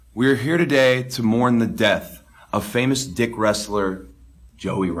We're here today to mourn the death of famous Dick wrestler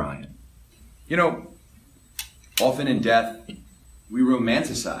Joey Ryan. You know, often in death, we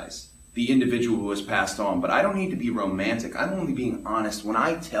romanticize the individual who has passed on, but I don't need to be romantic. I'm only being honest when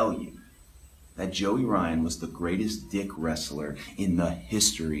I tell you that Joey Ryan was the greatest Dick wrestler in the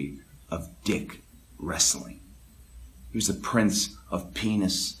history of Dick wrestling. He was the Prince of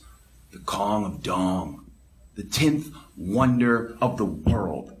Penis, the Kong of Dong, the 10th wonder of the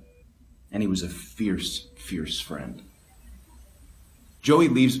world. And he was a fierce, fierce friend. Joey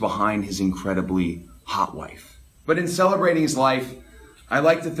leaves behind his incredibly hot wife. But in celebrating his life, I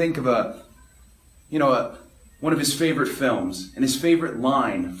like to think of one of his favorite films, and his favorite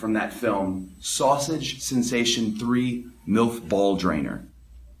line from that film, Sausage Sensation 3 MILF Ball Drainer.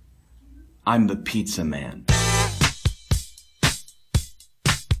 I'm the pizza man.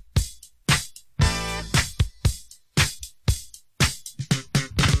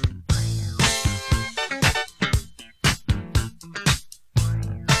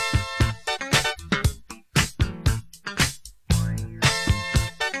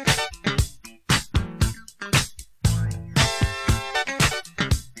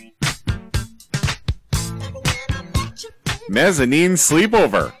 Mezzanine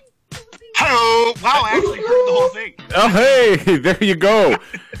Sleepover. Hello! Wow, I actually heard the whole thing. Oh, hey, there you go.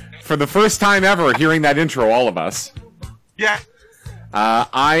 For the first time ever, hearing that intro, all of us. Yeah.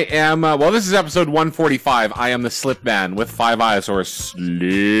 I am, this is episode 145. I am the Slip Man with 5 eyes, or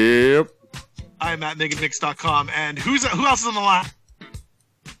Slip. I'm at megamix.com, and who else is on the line?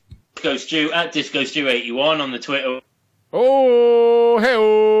 Disco Stew at Disco Stew 81 on the Twitter. Oh,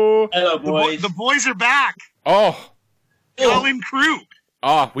 hey-oh. Hello, boys. The boys are back. Oh. Colin Crew.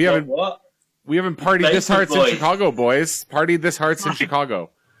 Oh, we haven't partied this Basement hearts boys. in Chicago, boys. Partied this hearts in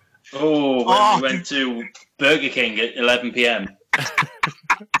Chicago. Oh, when we went to Burger King at 11 p.m.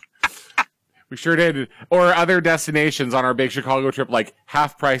 We sure did. Or other destinations on our big Chicago trip, like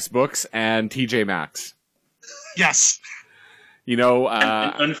Half Price Books and TJ Maxx. Yes. You know,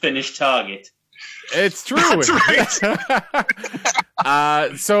 An unfinished Target. It's true. That's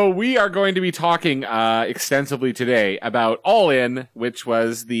right. So we are going to be talking extensively today about All In, which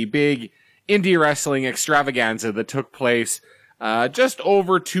was the big indie wrestling extravaganza that took place just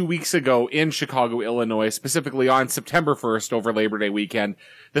over 2 weeks ago in Chicago, Illinois, specifically on September 1st over Labor Day weekend.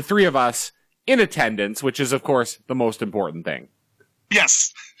 The three of us in attendance, which is, of course, the most important thing.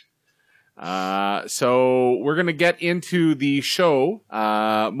 Yes. So we're going to get into the show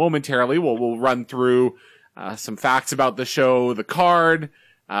momentarily. We'll run through some facts about the show, the card.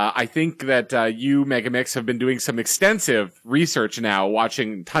 I think that you, Megamix, have been doing some extensive research now,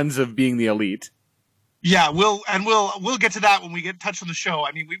 watching tons of Being the Elite. Yeah, we'll get to that when we get in touch on the show.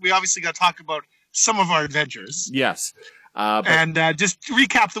 I mean, we obviously got to talk about some of our adventures. Yes. And just to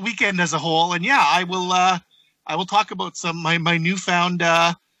recap the weekend as a whole. And yeah, I will talk about my newfound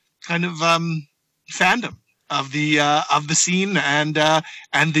kind of fandom of the scene and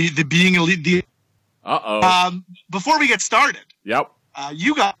the Being Elite. Before we get started, Yep.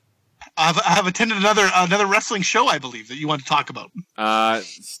 I've attended another wrestling show, I believe, that you want to talk about.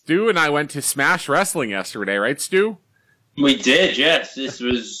 Stu and I went to Smash Wrestling yesterday, right, Stu? We did, yes. This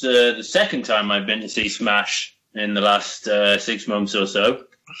was the second time I've been to see Smash in the last 6 months or so.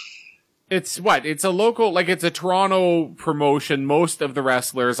 It's a local, it's a Toronto promotion. Most of the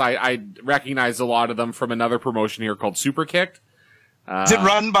wrestlers, I recognize a lot of them from another promotion here called Super Kicked. Is it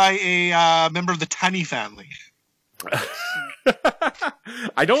run by a member of the Tunney family?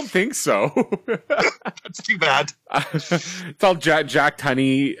 I don't think so. That's too bad. It's all Jack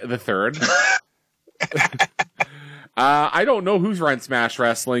Tunney the Third. I don't know who's run Smash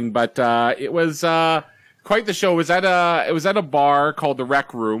Wrestling, but it was quite the show. It was at a bar called the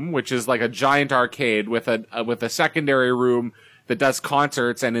Rec Room, which is like a giant arcade with a secondary room that does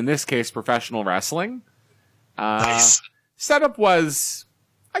concerts and in this case professional wrestling. Nice. Setup was,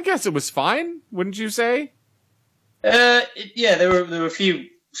 I guess it was fine, wouldn't you say? Yeah, there were a few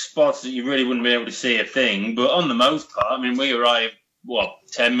spots that you really wouldn't be able to see a thing, but on the most part, I mean, we arrived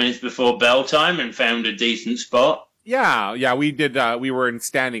 10 minutes before bell time and found a decent spot. Yeah, we did. We were in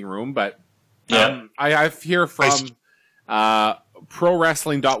standing room, but Yeah. I've hear from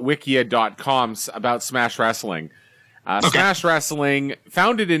prowrestling.wikia.com about Smash Wrestling. Okay. Smash Wrestling,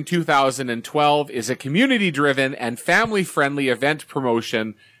 founded in 2012, is a community-driven and family-friendly event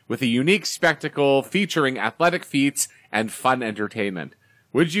promotion with a unique spectacle featuring athletic feats and fun entertainment.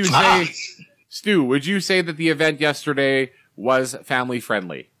 Would you say, Stu, would you say that the event yesterday was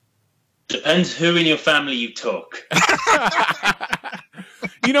family-friendly? Depends who in your family you took.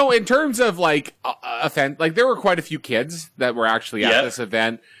 You know, in terms of, event, there were quite a few kids that were actually at this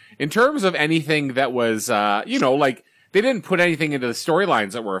event. in terms of anything that was, like, they didn't put anything into the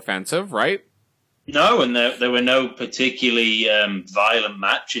storylines that were offensive, right? No, and there were no particularly violent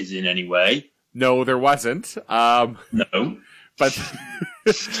matches in any way. No, there wasn't. No. But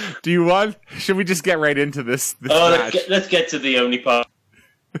should we just get right into this match? Let's get to the only part.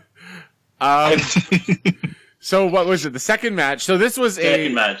 So what was it? The second match. So this was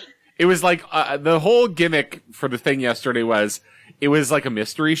Second match. It was like, the whole gimmick for the thing yesterday was, it was like a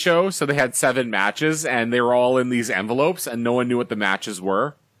mystery show. So they had 7 matches and they were all in these envelopes and no one knew what the matches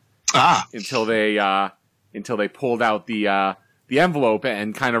were. Until they pulled out the envelope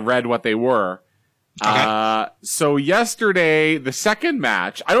and kind of read what they were. Okay. So yesterday, the second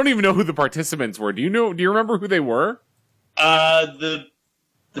match, I don't even know who the participants were. Do you remember who they were? The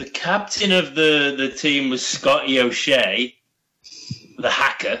captain of the team was Scotty O'Shea, the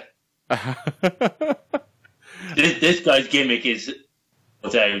hacker. This guy's gimmick is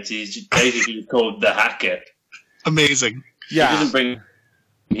he's basically called the hacker. Amazing. Yeah.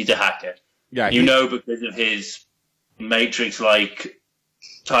 He's a hacker. Yeah. Because of his Matrix-like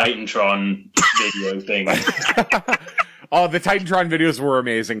Titantron video thing. Oh, the Titantron videos were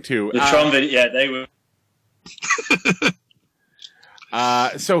amazing too. The Tron video, yeah, they were.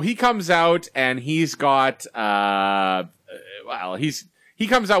 So he comes out and he's got he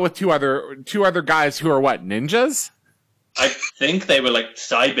comes out with two other guys who are what, ninjas? I think they were like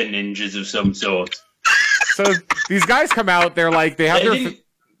cyber ninjas of some sort. So these guys come out, they're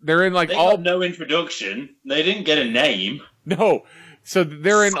in like all no introduction. They didn't get a name. No. So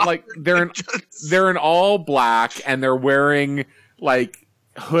they're in all black and they're wearing like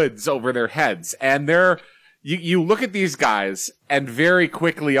hoods over their heads. And you look at these guys and very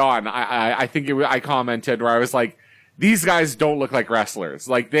quickly on, I think I commented where I was like, these guys don't look like wrestlers.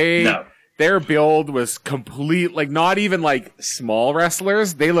 Like their build was complete, like not even like small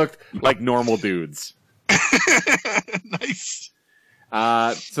wrestlers. They looked like normal dudes. Nice.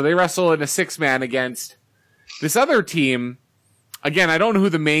 So they wrestle in a 6-man against this other team. Again, I don't know who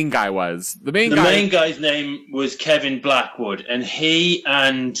the main guy was. The main guy's name was Kevin Blackwood, and he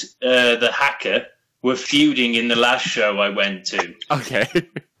and the hacker were feuding in the last show I went to. Okay.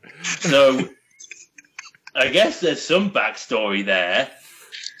 So I guess there's some backstory there.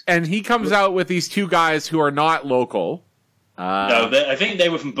 And he comes out with these 2 guys who are not local. No, I think they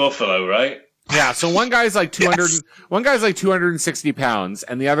were from Buffalo, right? Yeah, so one guy's like 200, Yes. One guy's like 260 pounds,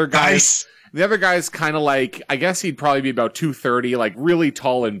 and the other guy's kind of like, I guess he'd probably be about 230, like really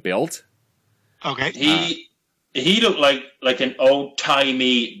tall and built. Okay. He looked like an old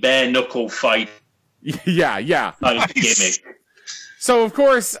timey bare knuckle fight. Yeah. Nice. Gimmick. So of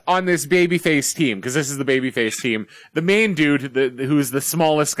course, on this babyface team, because this is the babyface team, the main dude, who's the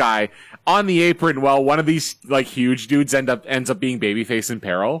smallest guy, on the apron, well, one of these like huge dudes ends up being babyface in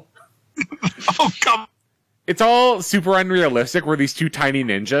peril. Oh, come. It's all super unrealistic where these 2 tiny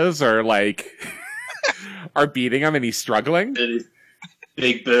ninjas are like are beating him and he's struggling.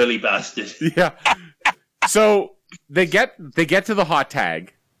 Big burly bastard. Yeah. So they get to the hot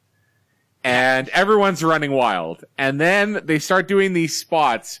tag and everyone's running wild. And then they start doing these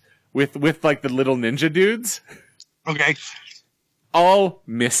spots with like the little ninja dudes. Okay. All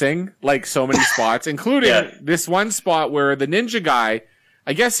missing, like so many spots, including this one spot where the ninja guy,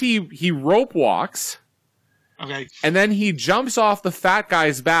 I guess he rope walks. Okay. And then he jumps off the fat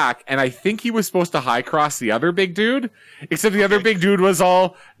guy's back, and I think he was supposed to high cross the other big dude, except the other big dude was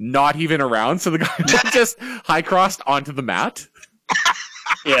all not even around, so the guy just high crossed onto the mat.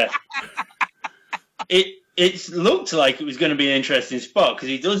 Yeah. It looked like it was going to be an interesting spot, because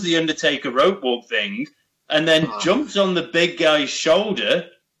he does the Undertaker rope walk thing, and then jumps on the big guy's shoulder,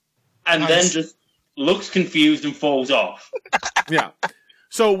 and then just looks confused and falls off. Yeah.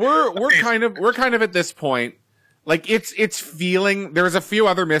 So we're kind of at this point, like it's feeling, there's a few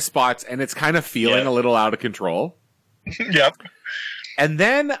other missed spots and it's kind of feeling a little out of control. Yep. And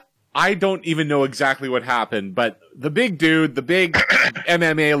then I don't even know exactly what happened, but the big dude, the big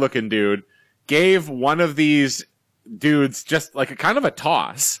MMA looking dude, gave one of these dudes just like a kind of a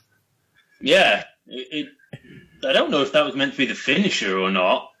toss. Yeah. I don't know if that was meant to be the finisher or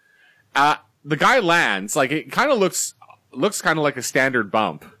not. The guy lands, like it kind of looks kind of like a standard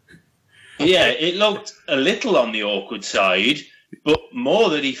bump. Yeah, it looked a little on the awkward side, but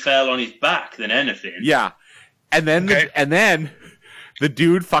more that he fell on his back than anything. Yeah. And then the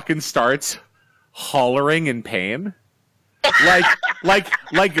dude fucking starts hollering in pain.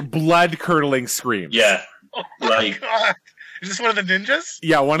 Like blood curdling screams. Yeah. Like is this one of the ninjas?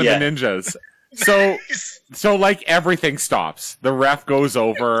 Yeah, one of the ninjas. So like everything stops. The ref goes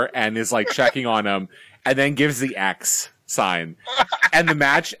over and is like checking on him and then gives the X. sign. And the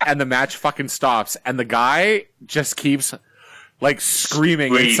match fucking stops. And the guy just keeps like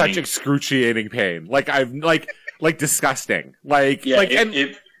screaming in such excruciating pain. Like disgusting.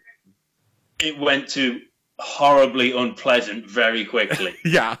 It went to horribly unpleasant very quickly.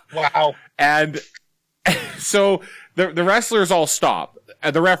 Yeah. Wow. And so the wrestlers all stop.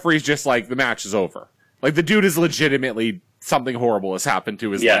 And the referee's just like, the match is over. Like, the dude is legitimately, something horrible has happened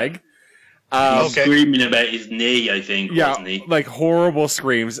to his leg. He's screaming about his knee, I think, wasn't he? Like, horrible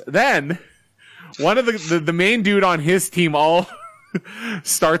screams. Then, one of the main dude on his team all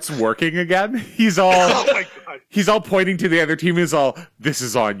starts working again. He's all, Oh my God. he's all pointing to the other team. He's all, this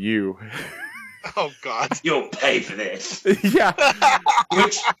is on you. Oh God. You'll pay for this. Yeah.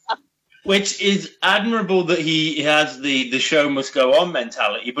 Which is admirable that he has the show must go on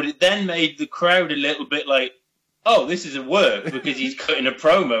mentality, but it then made the crowd a little bit like, oh, this is a work because he's cutting a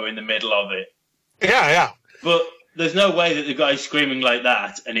promo in the middle of it. Yeah. But there's no way that the guy's screaming like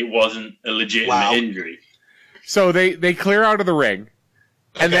that and it wasn't a legitimate injury. So they clear out of the ring,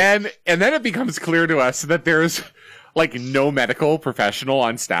 and then it becomes clear to us that there's like no medical professional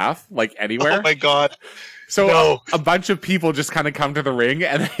on staff, like anywhere. Oh my God. So a bunch of people just kind of come to the ring,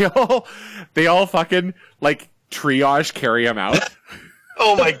 and they all fucking like triage carry him out.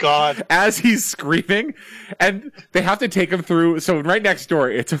 Oh my God. As he's screaming, and they have to take him through. So right next door,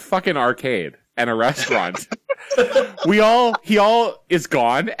 it's a fucking arcade and a restaurant. He all is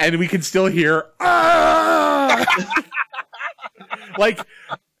gone, and we can still hear, ah! Like,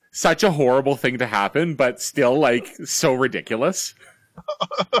 such a horrible thing to happen, but still, like, so ridiculous.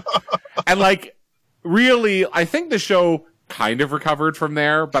 And, like, really, I think the show kind of recovered from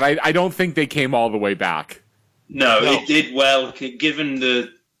there, but I don't think they came all the way back. No, it did well, given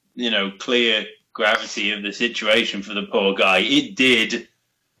the, clear gravity of the situation for the poor guy. It did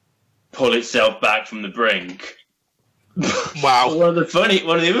pull itself back from the brink. Wow. One of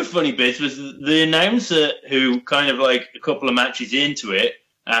the other funny bits was the announcer, who kind of like a couple of matches into it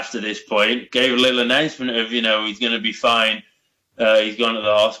after this point gave a little announcement of, he's going to be fine. He's gone to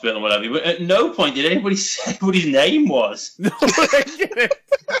the hospital and whatever. But at no point did anybody say what his name was.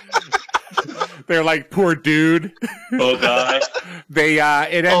 They're like, poor dude. Poor guy.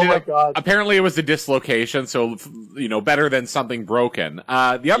 It ended up, apparently it was a dislocation, so, better than something broken.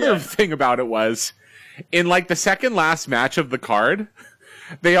 The other thing about it was, in like the second last match of the card,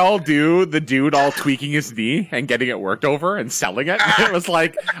 they all do the dude all tweaking his knee and getting it worked over and selling it. It was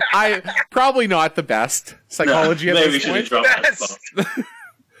like, probably not the best psychology at this point.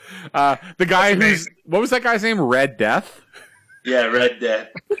 The guy what was that guy's name? Red Death? Yeah, Red Death.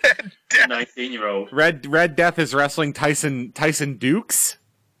 19-year-old. Red Death is wrestling Tyson Dukes.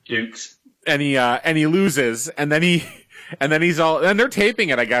 And he loses, and then they're taping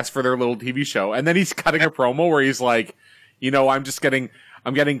it, I guess, for their little TV show. And then he's cutting a promo where he's like,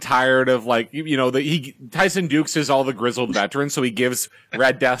 I'm getting tired of like, Tyson Dukes is all the grizzled veteran. So he gives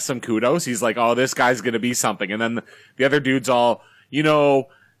Red Death some kudos. He's like, oh, this guy's going to be something. And then the other dude's all,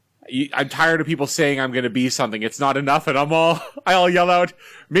 I'm tired of people saying I'm going to be something. It's not enough. And I'll yell out,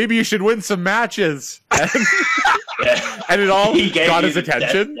 maybe you should win some matches. And it all got his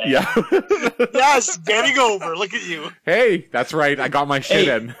attention. Yeah. Yes, getting over. Look at you. Hey, that's right. I got my shit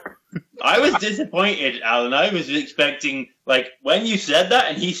in. I was disappointed, Alan. I was expecting, like, when you said that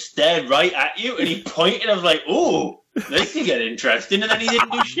and he stared right at you and he pointed, I was like, ooh, this could get interesting. And then he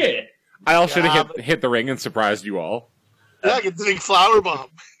didn't do shit. I also should have hit the ring and surprised you all. Yeah, get the big flower bomb.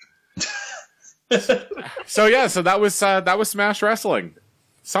 So that was Smash Wrestling.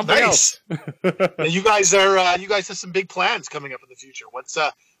 Something else. Now, you guys have some big plans coming up in the future.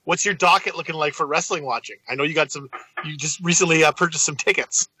 What's your docket looking like for wrestling watching? I know you just recently purchased some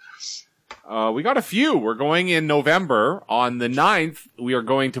tickets. We got a few. We're going in November. On the 9th, we are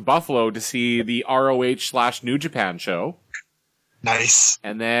going to Buffalo to see the ROH/New Japan show. Nice.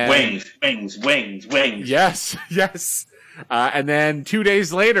 And then wings. Yes. And then 2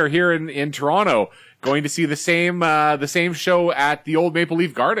 days later, here in Toronto, going to see the same show at the old Maple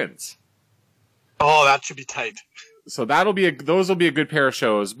Leaf Gardens. Oh, that should be tight. So those will be a good pair of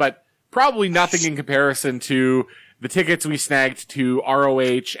shows, but probably nothing in comparison to the tickets we snagged to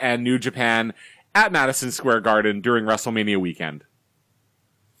ROH and New Japan at Madison Square Garden during WrestleMania weekend.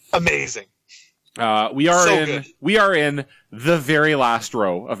 Amazing. We are in the very last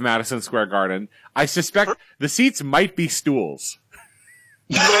row of Madison Square Garden. I suspect the seats might be stools.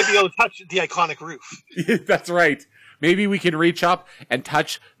 You might be able to touch the iconic roof. That's right. Maybe we can reach up and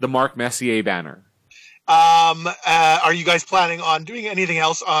touch the Mark Messier banner. Are you guys planning on doing anything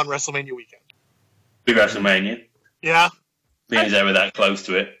else on WrestleMania weekend? Big WrestleMania. Yeah. Being they were that close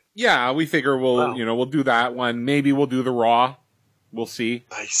to it. Yeah, we figure we'll do that one. Maybe we'll do the Raw. We'll see.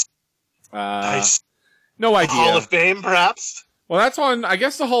 Nice. Nice. No idea. Hall of Fame, perhaps? Well, that's on, I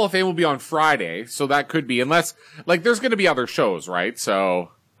guess the Hall of Fame will be on Friday, so that could be, unless, like, there's going to be other shows, right?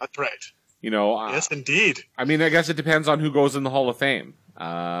 So. That's right. Yes, indeed. I mean, I guess it depends on who goes in the Hall of Fame.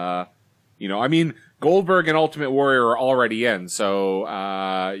 I mean, Goldberg and Ultimate Warrior are already in,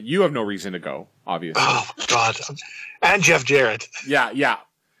 so, you have no reason to go, obviously. Oh, my God. And Jeff Jarrett. Yeah.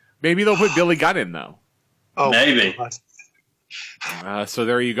 Maybe they'll put Billy Gunn in, though. Oh, maybe. So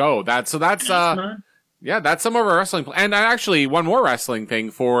there you go. That's some of our wrestling. And actually, one more wrestling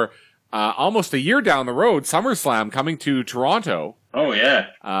thing for almost a year down the road, SummerSlam coming to Toronto. Oh yeah.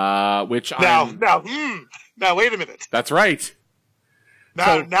 Now, wait a minute. That's right.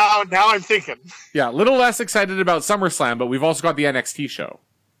 Now I'm thinking. Yeah, a little less excited about SummerSlam, but we've also got the NXT show.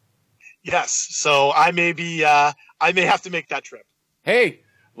 Yes, so I may have to make that trip. Hey,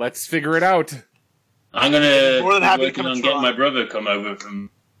 let's figure it out. I'm gonna more than happy to working on getting my brother come over from.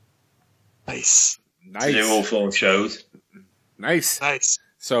 Nice. To do all 4 shows. Nice.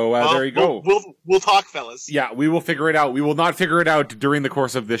 So well, there you go. We'll talk, fellas. Yeah, we will figure it out. We will not figure it out during the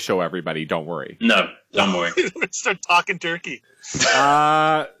course of this show, everybody. Don't worry. No, don't worry. Start talking turkey.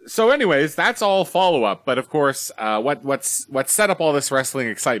 So anyways, that's all follow-up. But of course, what's set up all this wrestling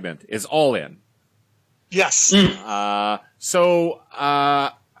excitement is All In. Yes.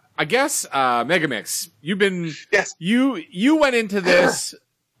 I guess, Megamix, Yes. You went into this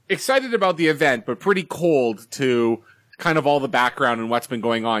excited about the event, but pretty cold to kind of all the background and what's been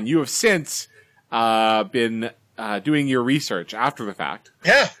going on. You have since, been, doing your research after the fact.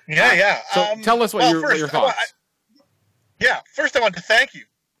 Yeah. So tell us what your thoughts. First I want to thank you,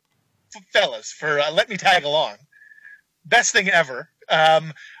 fellas, for letting me tag along. Best thing ever. I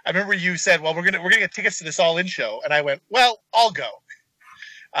remember you said, well, we're gonna get tickets to this All In show. And I went, well, I'll go.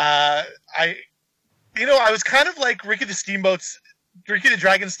 I was kind of like Ricky the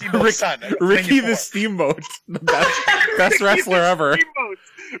Dragon Steamboat's son. Ricky the Steamboat. The best wrestler ever.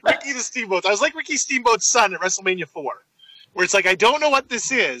 Ricky the Steamboat. I was like Ricky Steamboat's son at WrestleMania 4. Where it's like, I don't know what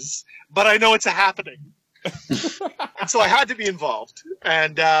this is, but I know it's a happening. And so I had to be involved.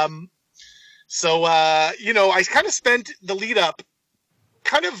 And I kind of spent the lead up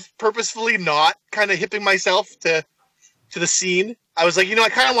kind of purposefully not kind of hipping myself to the scene. I was like, I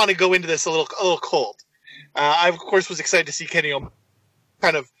kind of want to go into this a little cold. I, of course, was excited to see Kenny Omega.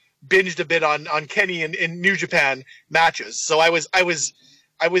 Kind of binged a bit on Kenny in New Japan matches. So I was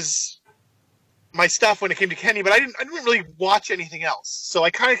my stuff when it came to Kenny, but I didn't really watch anything else. So I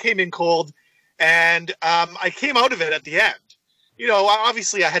kind of came in cold, and I came out of it at the end.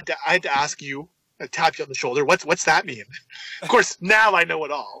 Obviously I had to ask you, tap you on the shoulder. What's that mean? Of course, now I know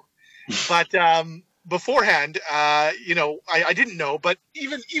it all. But beforehand, I didn't know. But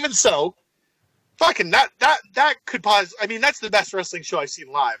even so, fucking that could pause. I mean, that's the best wrestling show I've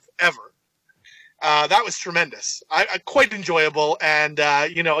seen live ever. That was tremendous. I quite enjoyable. And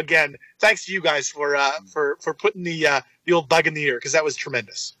again, thanks to you guys for putting the old bug in the ear, because that was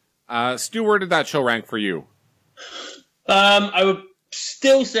tremendous. Stu, where did that show rank for you? I would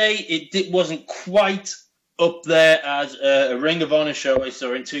still say it wasn't quite up there as a Ring of Honor show I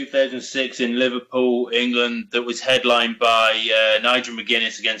saw in 2006 in Liverpool, England, that was headlined by Nigel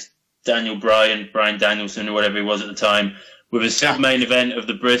McGuinness against Brian Danielson, or whatever he was at the time, with a sub-main event of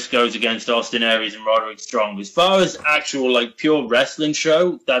the Briscoes against Austin Aries and Roderick Strong. As far as actual, pure wrestling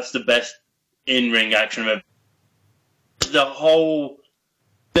show, that's the best in-ring action I've ever. The whole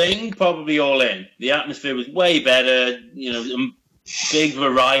thing, probably All In. The atmosphere was way better, big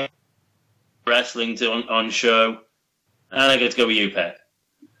variety of wrestling on show. And I get to go with you, Pat.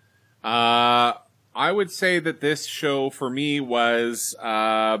 I would say that this show for me was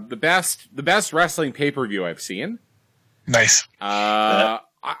the best wrestling pay-per-view I've seen. Nice. I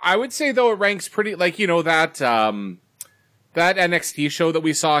would say though it ranks pretty that NXT show that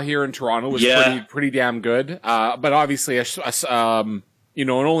we saw here in Toronto was pretty damn good. But obviously only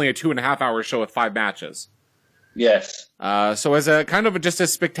a 2.5 hour show with 5 matches. Yes. So as a kind of just a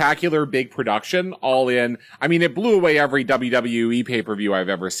spectacular big production, All In, I mean, it blew away every WWE pay-per-view I've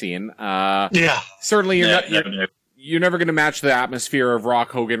ever seen. Certainly you're never going to match the atmosphere of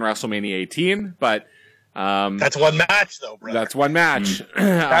Rock Hogan WrestleMania 18, but, that's one match though, bro. That's one match.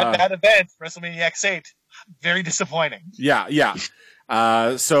 That event, WrestleMania X8, very disappointing. Yeah.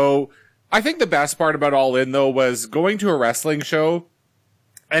 So I think the best part about All In though was going to a wrestling show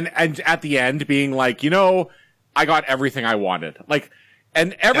and at the end being like, I got everything I wanted.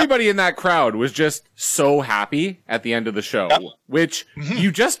 And everybody in that crowd was just so happy at the end of the show, which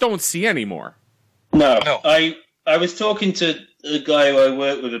you just don't see anymore. No. I was talking to the guy who I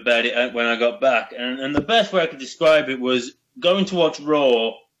worked with about it when I got back, and the best way I could describe it was going to watch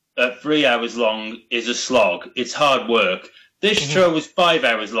Raw at 3 hours long is a slog. It's hard work. This show was 5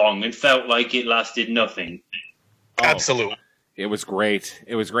 hours long and felt like it lasted nothing. Absolutely. It was great.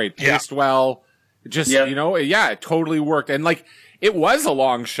 It was great. Paced well. Just, it totally worked. And like, it was a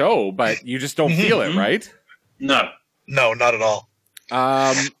long show, but you just don't feel it, right? No. No, not at all.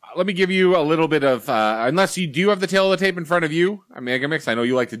 Let me give you a little bit of, unless you do have the tail of the tape in front of you, Megamix, I know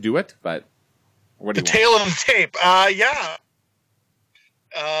you like to do it, but what do you want? The tail of the tape. Yeah.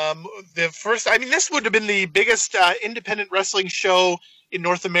 The first, this would have been the biggest independent wrestling show in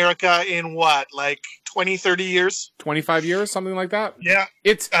North America in what, like 20, 30 years? 25 years, something like that? Yeah.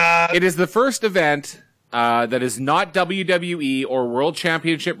 It is the first event that is not WWE or World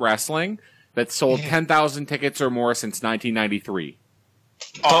Championship Wrestling that sold 10,000 tickets or more since 1993.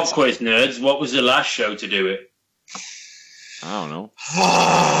 Pop quiz, nerds. What was the last show to do it? I don't know.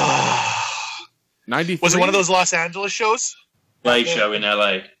 93? Was it one of those Los Angeles shows? Play show in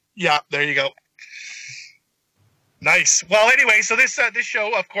LA. Yeah, there you go. Nice. Well, anyway, so this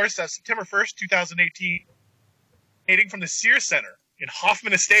show, of course, September 1st, 2018, dating from the Sears Center in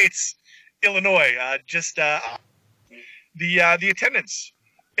Hoffman Estates, Illinois. The attendance,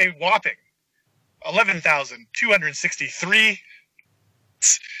 a whopping 11,263.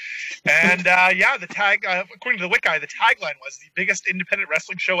 And the tag, according to the Wiki, the tagline was the biggest independent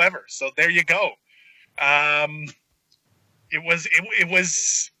wrestling show ever. So there you go. It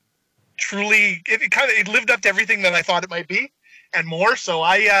was truly, it lived up to everything that I thought it might be and more. So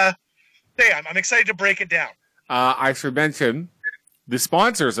I'm excited to break it down. I should mention the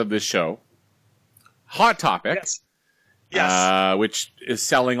sponsors of this show, Hot Topic. Yes. Which is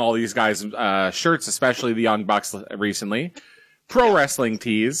selling all these guys' shirts, especially the Young Bucks recently. Pro Wrestling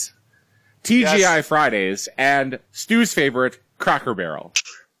Tees, TGI Fridays, and Stu's favorite, Cracker Barrel.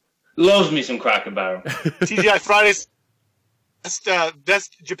 Loves me some Cracker Barrel. TGI Fridays,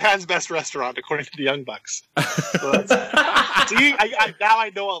 best Japan's best restaurant, according to the Young Bucks. So now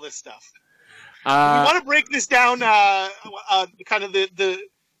I know all this stuff. We want to break this down, kind of the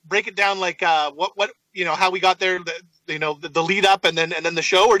break it down like what how we got there, the lead up and then the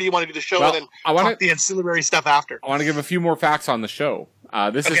show, or do you want to do the show and then talk the ancillary stuff after? I want to give a few more facts on the show.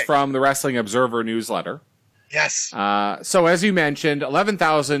 This is from the Wrestling Observer newsletter. Yes. So as you mentioned,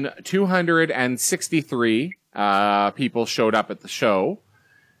 11,263 people showed up at the show.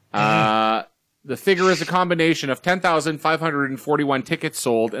 The figure is a combination of 10,541 tickets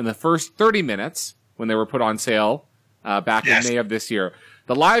sold in the first 30 minutes when they were put on sale back in May of this year.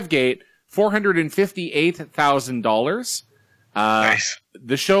 The live gate, $458,000. Nice.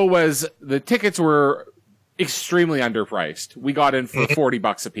 The tickets were extremely underpriced. We got in for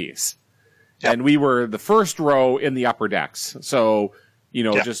 $40 a piece. Yep. And we were the first row in the upper decks. So,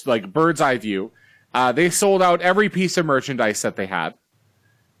 just like bird's eye view. They sold out every piece of merchandise that they had.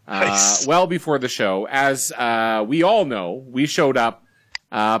 Nice. Well before the show. As we all know, we showed up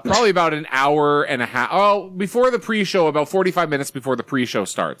probably about an hour and a half. Before the pre-show, about 45 minutes before the pre-show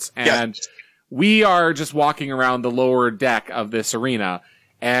starts. And we are just walking around the lower deck of this arena.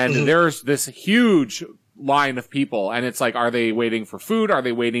 And there's this huge line of people. And it's like, are they waiting for food? Are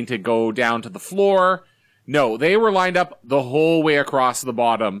they waiting to go down to the floor? No, they were lined up the whole way across the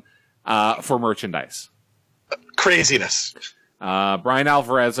bottom for merchandise. Craziness. Brian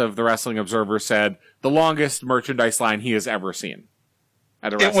Alvarez of the Wrestling Observer said the longest merchandise line he has ever seen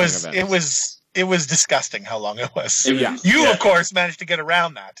at a wrestling event. It was disgusting how long it was. Of course, managed to get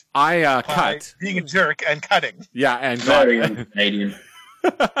around that. I cut. Being a jerk and cutting. Yeah, and very Canadian.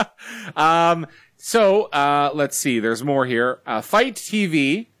 So, let's see. There's more here. Fight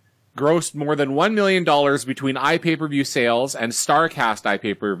TV grossed more than $1 million between iPay-per-view sales and StarCast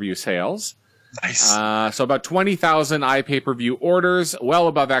iPay-per-view sales. Nice. So about 20,000 iPay-per-view orders, well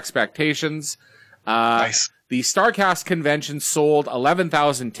above expectations. Nice. The StarCast convention sold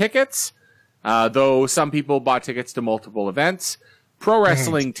 11,000 tickets, though some people bought tickets to multiple events. Pro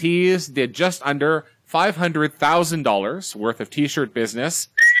Wrestling Tees did just under $500,000 worth of t-shirt business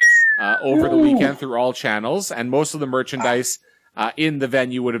over the weekend through all channels, and most of the merchandise in the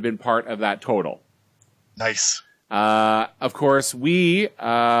venue would have been part of that total. Nice. Of course, we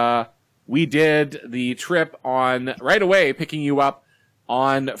did the trip on right away, picking you up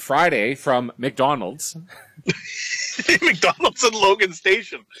on Friday from McDonald's. McDonald's in Logan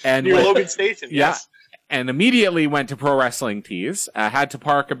Station. Near Logan Station, yes. And immediately went to Pro Wrestling Tees. Had to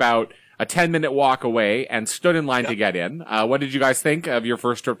park about a 10-minute walk away and stood in line to get in. What did you guys think of your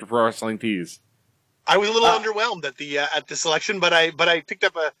first trip to Pro Wrestling Tees? I was a little underwhelmed at the selection, but I picked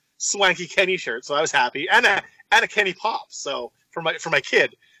up a Swanky Kenny shirt, so I was happy, and and a Kenny Pop. So for my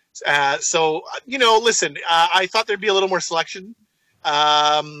kid. Listen, I thought there'd be a little more selection.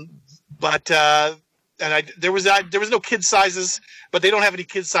 But there was no kid sizes, but they don't have any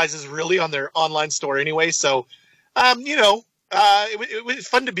kid sizes really on their online store anyway. So, it was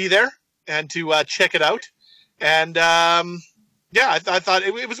fun to be there and to check it out. And I thought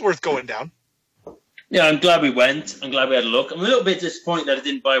it was worth going down. Yeah, I'm glad we went. I'm glad we had a look. I'm a little bit disappointed that I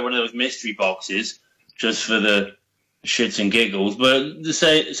didn't buy one of those mystery boxes just for the shits and giggles. But the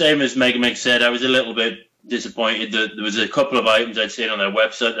same as Megamix said, I was a little bit disappointed that there was a couple of items I'd seen on their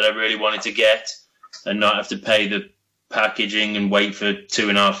website that I really wanted to get and not have to pay the packaging and wait for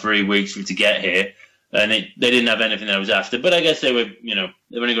 2.5-3 weeks for it to get here. And they didn't have anything I was after. But I guess they were, they've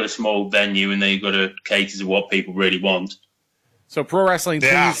only got a small venue and they've got to cater to what people really want. So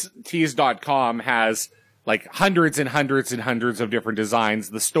ProWrestlingTees.com has like hundreds and hundreds and hundreds of different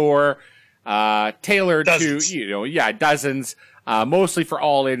designs. The store, tailored dozens. To, dozens. Mostly for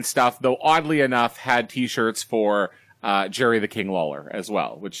all-in stuff, though oddly enough had t-shirts for Jerry the King Lawler as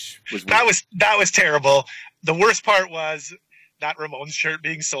well, which was weird. That was terrible. The worst part was that Ramon's shirt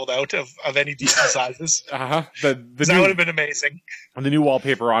being sold out of any decent sizes. That would have been amazing. And the new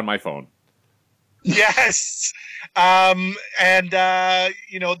wallpaper on my phone. Yes. The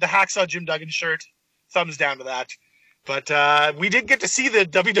Hacksaw Jim Duggan shirt, thumbs down to that. But we did get to see the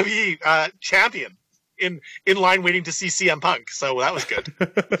WWE champion in line waiting to see CM Punk, so that was good.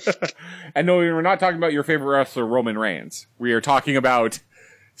 And no, we're not talking about your favorite wrestler, Roman Reigns. We are talking about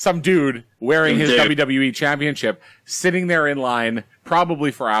some dude wearing his WWE championship, sitting there in line, probably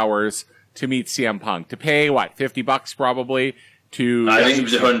for hours, to meet CM Punk. To pay, $50 probably? I think it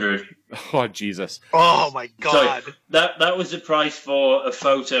was 100. Oh, Jesus. Oh, my God. So that was the price for a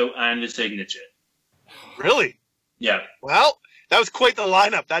photo and a signature. Really? Yeah. Well, that was quite the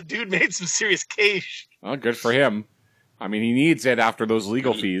lineup. That dude made some serious cash. Well, good for him. I mean, he needs it after those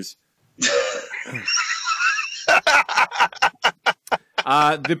legal fees.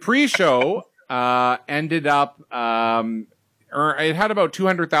 The pre-show ended up, it had about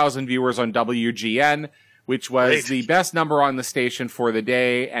 200,000 viewers on WGN, which was the best number on the station for the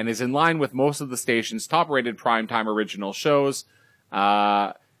day and is in line with most of the station's top-rated primetime original shows.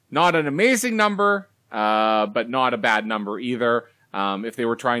 Not an amazing number, but not a bad number either. If they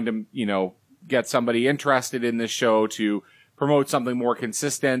were trying to, get somebody interested in this show to promote something more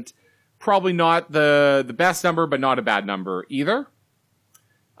consistent, probably not the best number, but not a bad number either.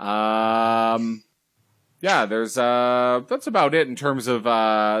 That's about it in terms of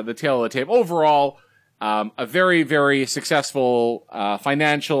the tail of the tape. Overall, a very, very successful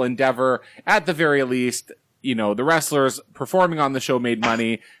financial endeavor. At the very least, the wrestlers performing on the show made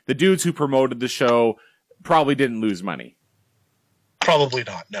money. The dudes who promoted the show probably didn't lose money. Probably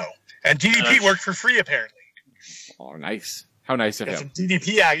not, no. And DDP worked for free, apparently. Oh, nice. How nice of him. Some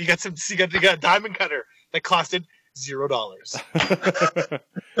DDP, yeah. You got a diamond cutter that costed $0.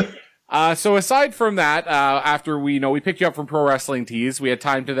 So aside from that, after we picked you up from Pro Wrestling Tees, we had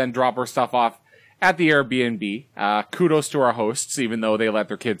time to then drop our stuff off at the Airbnb. Kudos to our hosts, even though they let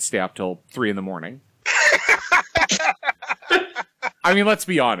their kids stay up till 3 a.m. I mean, let's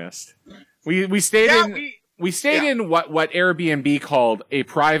be honest. We stayed in what Airbnb called a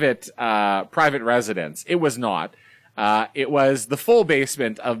private residence. It was not. It was the full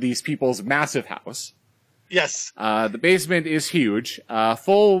basement of these people's massive house. Yes. The basement is huge.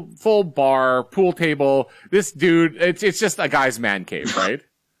 Full bar, pool table. This dude, it's just a guy's man cave, right?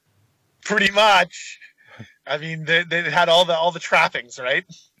 Pretty much. I mean, they had all the trappings, right?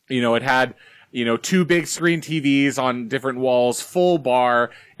 It had, 2 big screen TVs on different walls, full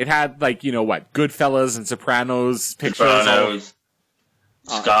bar. It had Goodfellas and Sopranos pictures.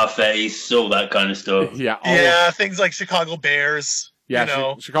 Scarface, all that kind of stuff. Yeah. Things like Chicago Bears.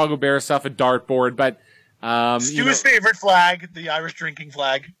 Yeah, Chicago Bears stuff, a dartboard, but Stu's favorite flag, the Irish drinking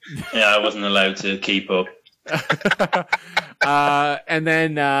flag. Yeah, I wasn't allowed to keep up. And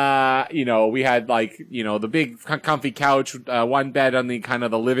then, we had the big comfy couch, one bed on the kind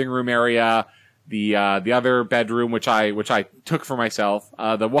of the living room area, the other bedroom, which I took for myself,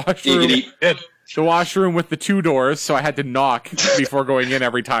 the washroom with the 2 doors. So I had to knock before going in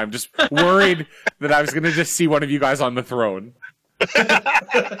every time, just worried that I was going to just see one of you guys on the throne.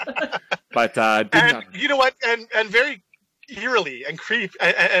 But, you know what? And very eerily and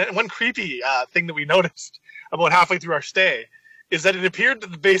one creepy thing that we noticed about halfway through our stay is that it appeared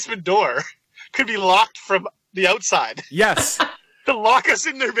that the basement door could be locked from the outside. Yes. To lock us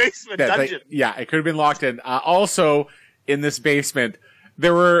in their basement dungeon. It could have been locked in. Also, in this basement,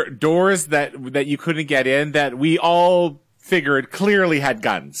 there were doors that you couldn't get in that we all figured clearly had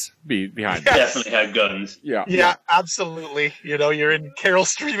guns behind it. Definitely had guns. Yeah, absolutely. You know, you're in Carroll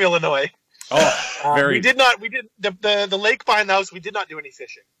Stream, Illinois. Oh, very. We did the lake behind the house. We did not do any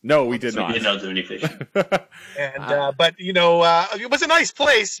fishing. No, we did We not. did not do any fishing. And but you know, it was a nice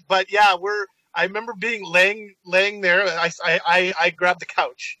place. But yeah, I remember being laying there. I grabbed the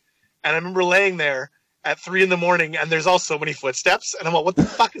couch, and I remember laying there at 3 a.m. and there's all so many footsteps, and I'm like, what the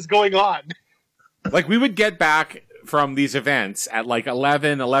fuck is going on? Like, we would get back from these events at like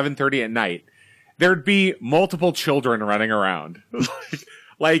 11:30 at night. There'd be multiple children running around.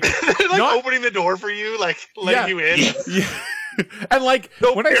 Like not opening the door for you, like letting you in. Yeah. And like,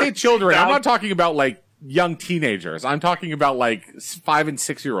 when I say children, I'm not talking about like young teenagers. I'm talking about like 5 and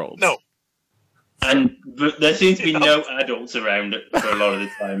 6 year olds. No. But there seems to be no adults around it for a lot of the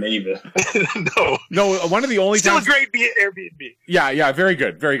time either. No. One of the only Still times... a great Airbnb. Yeah, very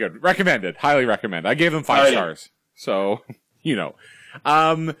good. Recommended. Highly recommend. I gave them 5 stars. So, you know.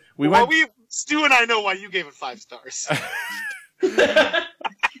 Stu and I know why you gave it 5 stars.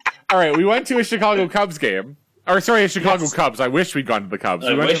 All right, we went to a Chicago Cubs game. Or, sorry, a Chicago Cubs. I wish we'd gone to the Cubs.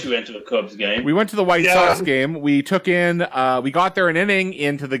 We went to a Cubs game. We went to the White Sox game. We took in, we got there an inning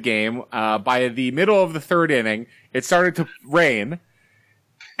into the game. By the middle of the 3rd inning, it started to rain.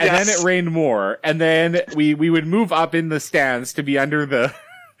 And then it rained more. And then we would move up in the stands to be under the,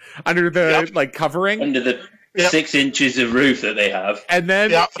 like, covering. Under the 6 inches of roof that they have. And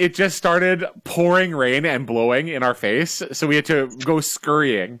then it just started pouring rain and blowing in our face. So we had to go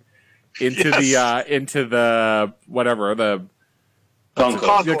scurrying into the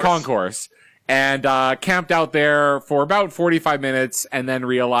concourse, and camped out there for about 45 minutes, and then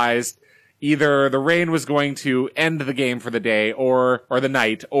realized either the rain was going to end the game for the day or the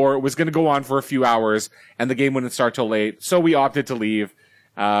night, or it was going to go on for a few hours and the game wouldn't start till late. So we opted to leave.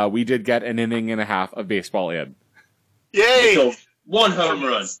 We did get an inning and a half of baseball in. Yay! So 1 home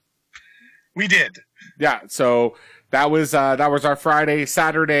run. We did. Yeah. So that was our Friday.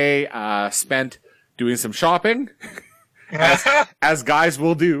 Saturday, spent doing some shopping, as guys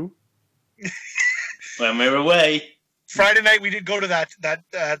will do. When we're away. Friday night, we did go to that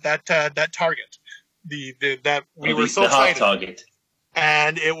Target. We were so excited. Target.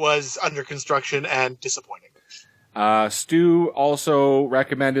 And it was under construction and disappointing. Stu also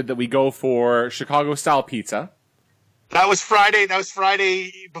recommended that we go for Chicago style pizza. That was Friday.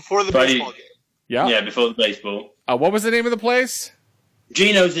 Before the baseball game. Yeah, before the baseball. What was the name of the place?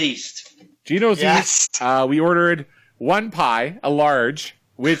 Gino's East. East. We ordered 1 pie, a large,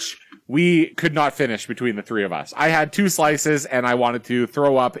 which we could not finish between the 3 of us. I had 2 slices, and I wanted to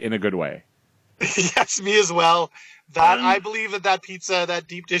throw up in a good way. Yes, me as well. I believe that pizza, that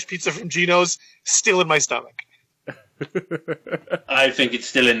deep dish pizza from Gino's, still in my stomach. I think it's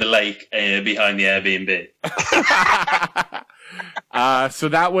still in the lake behind the Airbnb. So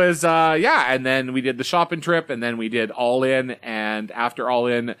that was, and then we did the shopping trip, and then we did All In, and after All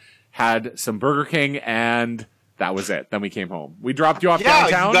In, had some Burger King, and that was it. Then we came home. We dropped you off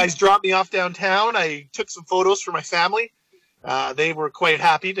downtown. You guys dropped me off downtown. I took some photos for my family. They were quite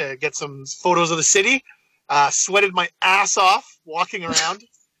happy to get some photos of the city. Sweated my ass off walking around.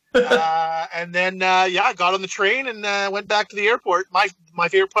 And then, I got on the train and went back to the airport. My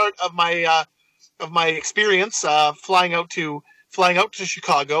favorite part of my experience, flying out to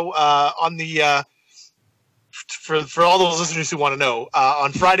Chicago, on the for all those listeners who want to know,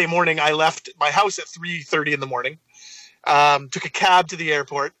 on Friday morning I left my house at 3:30 in the morning. Took a cab to the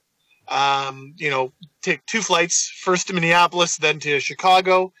airport. Take 2 flights, first to Minneapolis, then to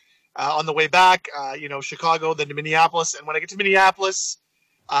Chicago. On the way back, Chicago, then to Minneapolis. And when I get to Minneapolis,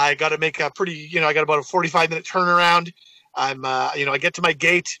 I got to make a pretty, I got about a 45-minute turnaround. I get to my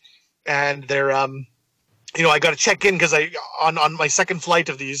gate, and they're, I got to check in because on my second flight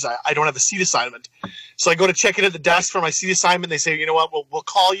of these, I don't have a seat assignment. So I go to check in at the desk for my seat assignment. They say, you know what, we'll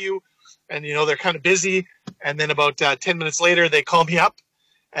call you. And, they're kind of busy. And then about 10 minutes later, they call me up,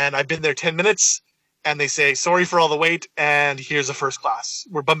 and I've been there 10 minutes. And they say, sorry for all the wait, and here's a first class.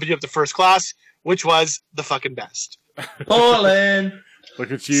 We're bumping you up to first class, which was the fucking best. Paulin!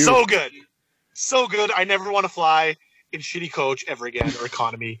 Look at you. So good. So good. I never want to fly in shitty coach ever again, or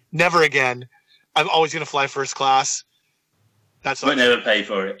economy. Never again. I'm always going to fly first class. That's but never pay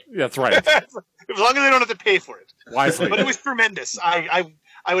for it. That's right. As long as I don't have to pay for it. Wisely. But it was tremendous. I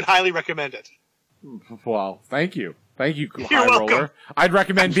would highly recommend it. Well, thank you. Thank you, You're High welcome. Roller. I'd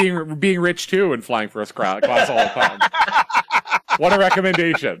recommend being rich too and flying first class all the time. What a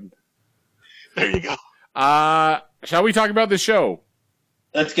recommendation. There you go. Shall we talk about the show?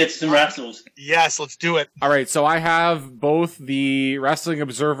 Let's get some wrestles. Yes, let's do it. All right, so I have both the Wrestling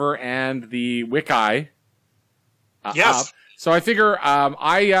Observer and the Wiki Yes. up. So I figure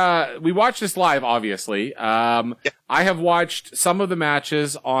we watched this live, obviously. I have watched some of the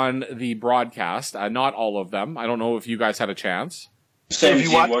matches on the broadcast, not all of them. I don't know if you guys had a chance. Same as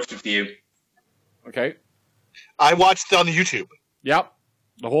you watched a few. Okay. I watched on the YouTube. Yep.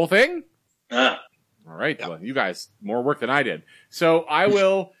 The whole thing? Ah. All right. Yep. Well, you guys, more work than I did. So I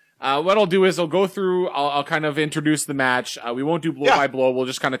will, what I'll do is I'll go through, I'll kind of introduce the match. We won't do blow by blow. We'll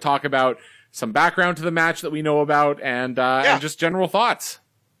just kind of talk about some background to the match that we know about and just general thoughts.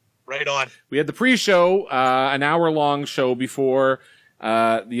 Right on. We had the pre-show, an hour-long show before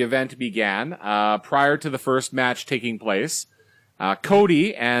the event began, prior to the first match taking place.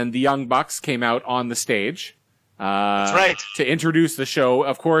 Cody and the Young Bucks came out on the stage. That's right. To introduce the show.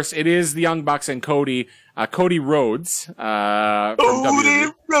 Of course, it is the Young Bucks and Cody. Cody Rhodes, from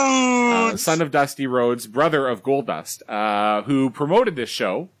WWE, Rhodes! Son of Dusty Rhodes, brother of Goldust, who promoted this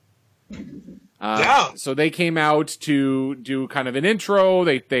show. So they came out to do kind of an intro.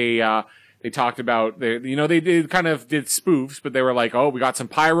 They talked about, they did spoofs, but they were like, oh, we got some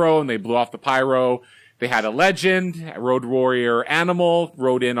pyro, and they blew off the pyro. They had a legend, Road Warrior Animal,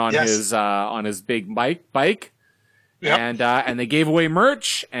 rode in on his big bike. Yep. And they gave away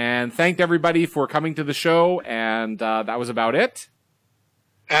merch and thanked everybody for coming to the show. And, that was about it.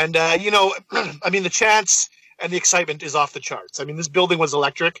 And, I mean, the chance and the excitement is off the charts. I mean, this building was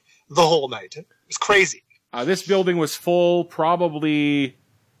electric the whole night. It was crazy. This building was full probably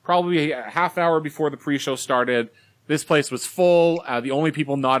a half hour before the pre-show started. This place was full. The only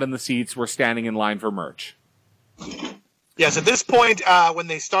people not in the seats were standing in line for merch. Yes, at this point, when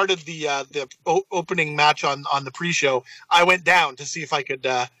they started the opening match on the pre-show, I went down to see if I could,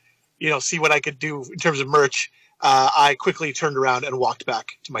 see what I could do in terms of merch. I quickly turned around and walked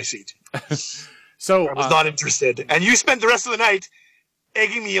back to my seat. So I was not interested. And you spent the rest of the night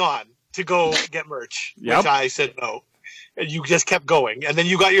egging me on to go get merch, which I said no. And you just kept going. And then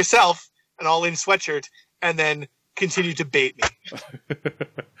you got yourself an all-in sweatshirt and then continued to bait me.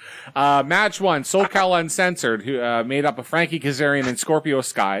 Match 1, SoCal Uncensored, who made up of Frankie Kazarian and Scorpio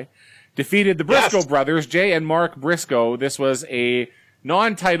Sky, defeated the Briscoe brothers, Jay and Mark Briscoe. This was a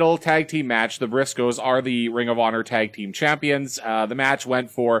non-title tag team match. The Briscoes are the Ring of Honor tag team champions. The match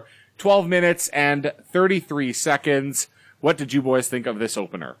went for 12 minutes and 33 seconds. What did you boys think of this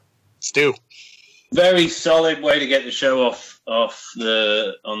opener? Stu. Very solid way to get the show on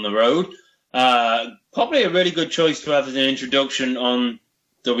the road. Probably a really good choice to have as an introduction on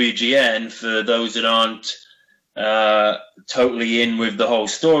WGN for those that aren't totally in with the whole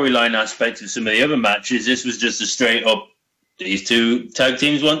storyline aspect of some of the other matches. This was just a straight up, these two tag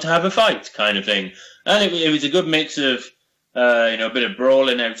teams want to have a fight kind of thing. And it was a good mix of, a bit of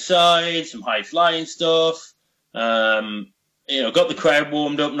brawling outside, some high flying stuff. Got the crowd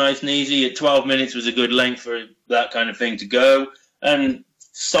warmed up nice and easy. At 12 minutes was a good length for that kind of thing to go. And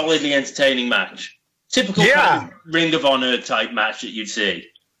solidly entertaining match. Typical kind of Ring of Honor type match that you'd see.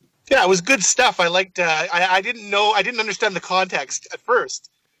 Yeah, it was good stuff. I liked. I didn't understand the context at first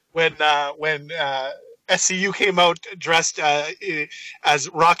when SCU came out dressed as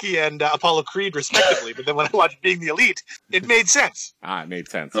Rocky and Apollo Creed respectively. But then when I watched Being the Elite, it made sense. It made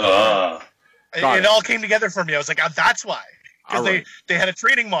sense. It all came together for me. I was like, that's why. Because they had a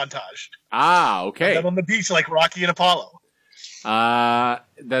training montage. Okay. And on the beach like Rocky and Apollo.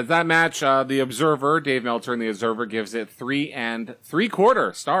 That match, the Observer, Dave Meltzer and the Observer gives it 3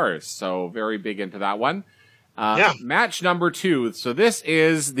 3/4 stars. So very big into that one. Match number 2. So this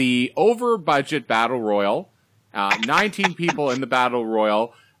is the over budget battle royal. 19 people in the battle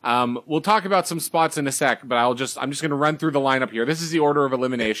royal. We'll talk about some spots in a sec, but I'm just going to run through the lineup here. This is the order of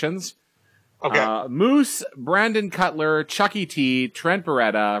eliminations. Okay. Moose, Brandon Cutler, Chucky T, Trent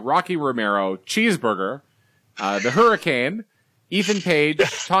Beretta, Rocky Romero, Cheeseburger, the Hurricane, Ethan Page,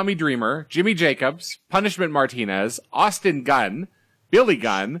 Tommy Dreamer, Jimmy Jacobs, Punishment Martinez, Austin Gunn, Billy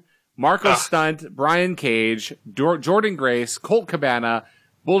Gunn, Marco Stunt, Brian Cage, Jordan Grace, Colt Cabana,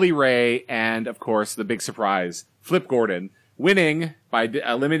 Bully Ray, and of course the big surprise, Flip Gordon, winning by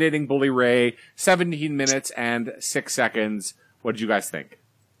eliminating Bully Ray, 17 minutes and 6 seconds. What did you guys think?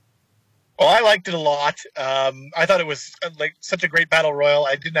 Well, I liked it a lot. I thought it was like such a great battle royal.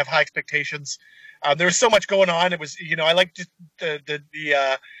 I didn't have high expectations. There was so much going on. It was, I liked the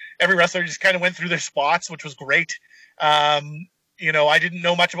every wrestler just kind of went through their spots, which was great. I didn't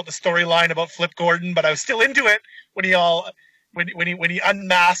know much about the storyline about Flip Gordon, but I was still into it when he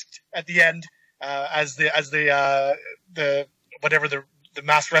unmasked at the end as the whatever the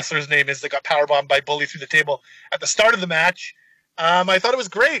masked wrestler's name is that got powerbombed by Bully through the table at the start of the match. I thought it was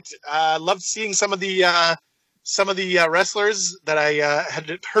great. Loved seeing some of the wrestlers that I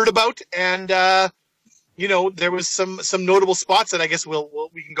had heard about, and there was some notable spots that I guess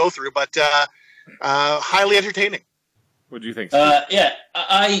we can go through, but highly entertaining. What do you think, Steve? Yeah,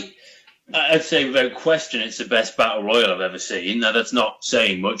 I'd say without question it's the best battle royal I've ever seen. Now that's not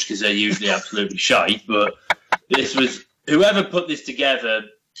saying much because they're usually absolutely shite, but this was whoever put this together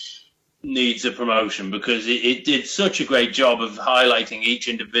needs a promotion because it did such a great job of highlighting each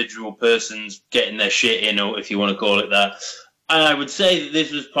individual person's getting their shit in, or if you want to call it that. And I would say that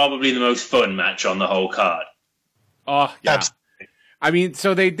this was probably the most fun match on the whole card. Oh, yeah. Absolutely. I mean,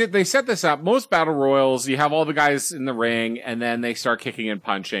 so they set this up. Most battle royals, you have all the guys in the ring, and then they start kicking and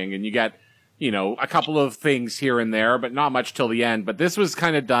punching, and you get, a couple of things here and there, but not much till the end. But this was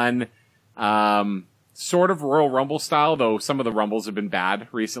kind of done, sort of Royal Rumble style, though some of the Rumbles have been bad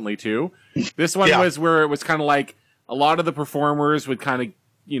recently too. This one was where it was kind of like a lot of the performers would kind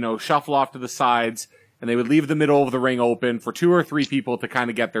of, shuffle off to the sides, and they would leave the middle of the ring open for 2 or 3 people to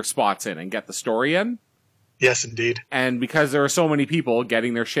kind of get their spots in and get the story in. Yes, indeed. And because there are so many people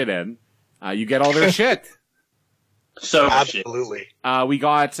getting their shit in, you get all their shit. So absolutely. We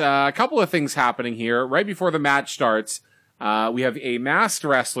got a couple of things happening here. Right before the match starts, we have a masked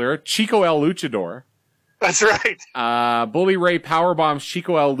wrestler, Chico El Luchador. That's right. Bully Ray powerbombs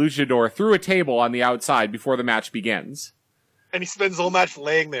Chico El Luchador through a table on the outside before the match begins. And he spends the whole match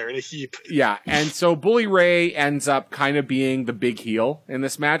laying there in a heap. Yeah, and so Bully Ray ends up kind of being the big heel in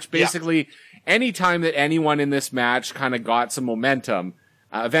this match. Basically, anytime that anyone in this match kind of got some momentum,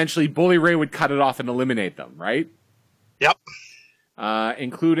 eventually Bully Ray would cut it off and eliminate them, right? Yep.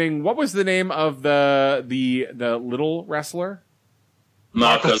 Including, what was the name of the little wrestler?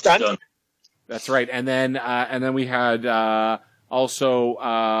 Marco Stunt. That's right. And then we had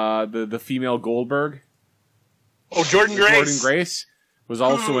also the female Goldberg. Oh, Jordan Grace. Jordan Grace was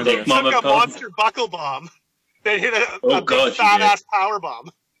also in this. They took a monster buckle bomb. They hit a big fat-ass power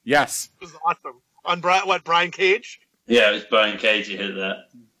bomb. Yes. It was awesome. On Brian Cage? Yeah, it was Brian Cage who hit that.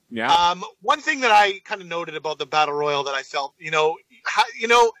 Yeah. One thing that I kind of noted about the Battle Royal that I felt, it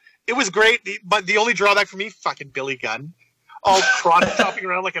was great, but the only drawback for me, fucking Billy Gunn. All crotch chopping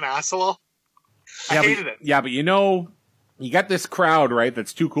around like an asshole. I hated it. Yeah, but you got this crowd, right,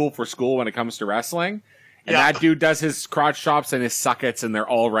 that's too cool for school when it comes to wrestling. And that dude does his crotch chops and his suckets, and they're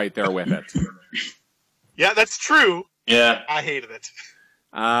all right there with it. Yeah, that's true. Yeah. I hated it.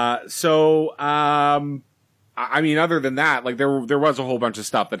 I mean, other than that, like there was a whole bunch of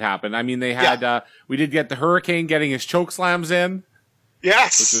stuff that happened. I mean, they had, we did get the Hurricane getting his choke slams in.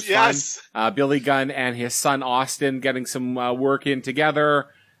 Yes. Which was fun. Billy Gunn and his son Austin getting some work in together.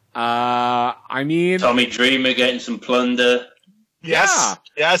 I mean, Tommy Dreamer getting some plunder. Yes.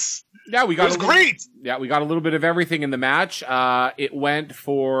 Yes. Yeah, we got it was great. Yeah, we got a little bit of everything in the match. It went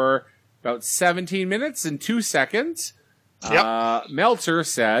for about 17 minutes and 2 seconds. Yep. Meltzer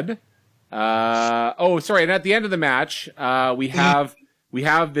said, and at the end of the match, we have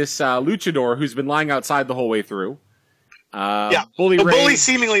this luchador who's been lying outside the whole way through. Bully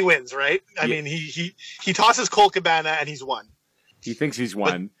seemingly wins, right? I mean, he tosses Colt Cabana and he's won. He thinks he's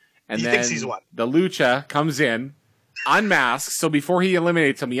won. And he then thinks he's won. The lucha comes in, unmasks. So before he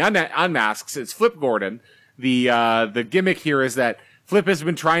eliminates him, he unmasks. It's Flip Gordon. The gimmick here is that Flip has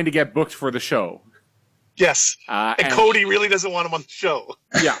been trying to get booked for the show. Yes. And Cody really doesn't want him on the show.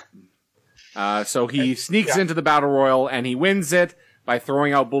 Yeah. So he sneaks into the Battle Royal and he wins it by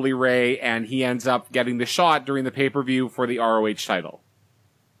throwing out Bully Ray, and he ends up getting the shot during the pay-per-view for the ROH title.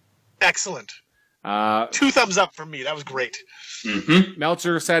 Excellent. 2 thumbs up from me. That was great. Mm-hmm.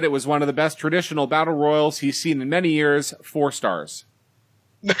 Meltzer said it was one of the best traditional Battle Royals he's seen in many years. 4 stars.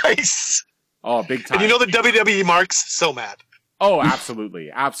 Nice. Oh, big time. And the WWE marks, so mad. Oh, absolutely.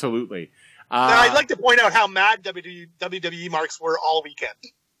 Absolutely. I'd like to point out how mad WWE marks were all weekend.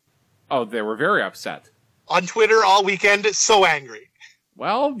 Oh, they were very upset. On Twitter all weekend, so angry.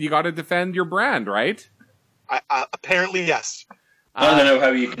 Well, you got to defend your brand, right? Apparently, yes. I don't know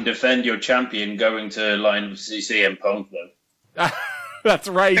how you can defend your champion going to line with CM Punk, though. That's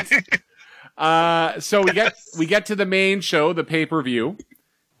right. So we get to the main show, the pay-per-view.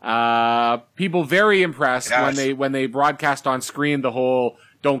 People very impressed when they broadcast on screen the whole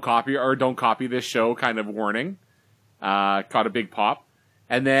don't copy this show kind of warning. Caught a big pop.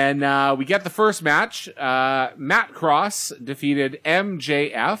 And then we get the first match. Matt Cross defeated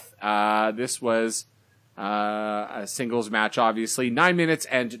MJF. This was a singles match, obviously. 9 minutes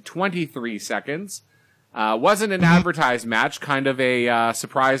and 23 seconds. Wasn't an advertised match, kind of a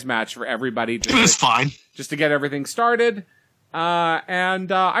surprise match for everybody. It was fine. Just to get everything started.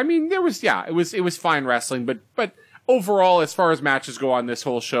 I mean, it was fine wrestling, but overall, as far as matches go on this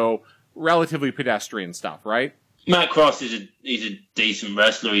whole show, relatively pedestrian stuff, right? Matt Cross he's a decent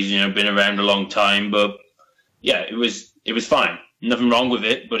wrestler. He's been around a long time, but yeah, it was fine. Nothing wrong with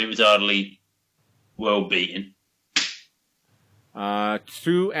it, but it was hardly well beaten. 2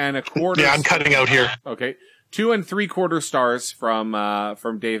 1/4. Yeah, I'm cutting out here. Okay, 2 3/4 stars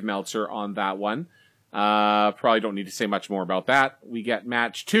from Dave Meltzer on that one. Probably don't need to say much more about that. We get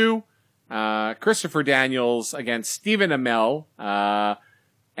match 2. Christopher Daniels against Stephen Amell,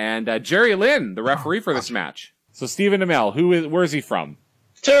 and Jerry Lynn, the referee for this match. So Stephen Amell, where's he from?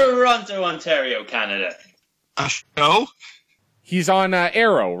 Toronto, Ontario, Canada. No? He's on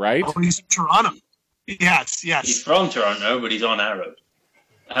Arrow, right? Oh, he's Toronto. Yes. He's from Toronto, but he's on Arrow.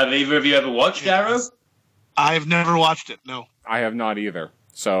 Have either of you ever watched Arrow? I've never watched it, no. I have not either.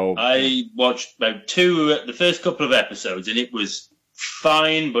 So I watched about the first couple of episodes, and it was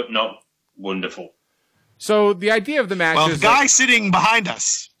fine, but not wonderful. So the idea of the match well, is the guy sitting behind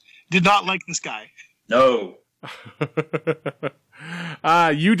us did not like this guy. No.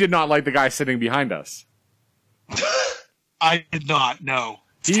 You did not like the guy sitting behind us. I did not, no.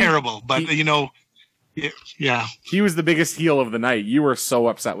 It's terrible, but, yeah. He was the biggest heel of the night. You were so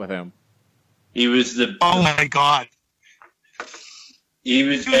upset with him. He was Oh, my God. He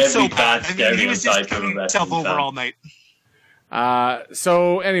was He was so bad bad. He was just stereotype of a cutting himself over all night.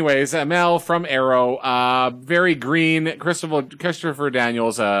 So anyways, Mel from Arrow, very green. Christopher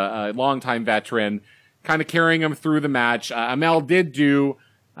Daniels, a longtime veteran, kind of carrying him through the match. Mel did do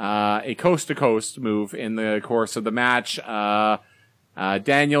a coast-to-coast move in the course of the match.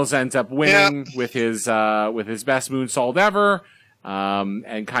 Daniels ends up winning with his best moonsault ever,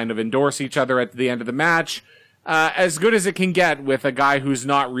 and kind of endorse each other at the end of the match. As good as it can get with a guy who's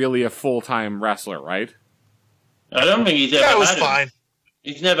not really a full-time wrestler, right? I don't think he's ever it was fine.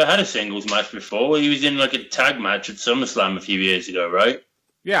 He's never had a singles match before. He was in like a tag match at SummerSlam a few years ago, right?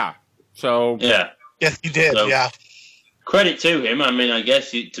 Yeah. So yeah. Yes, he did. So, yeah. Credit to him. I mean, I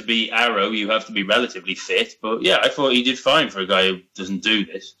guess to be Arrow, you have to be relatively fit. But yeah, I thought he did fine for a guy who doesn't do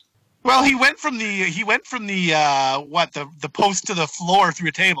this. Well, he went from the post to the floor through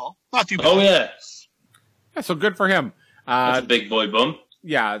a table. Not too bad. Oh yeah. Yeah, so good for him. That's a big boy bum.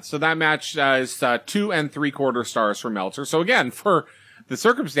 Yeah, so that match is 2 3/4 stars for Meltzer. So again, for the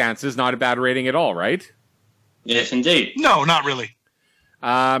circumstances, not a bad rating at all, right? Yes, indeed. No, not really.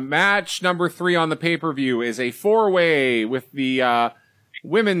 Match number 3 on the pay-per-view is a 4-way with the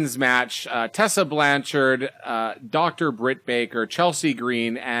women's match. Tessa Blanchard, Dr. Britt Baker, Chelsea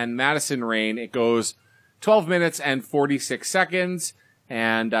Green, and Madison Rayne. It goes 12 minutes and 46 seconds.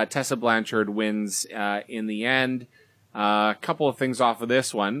 And Tessa Blanchard wins in the end. A couple of things off of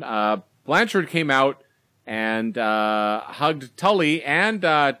this one. Blanchard came out and hugged Tully, and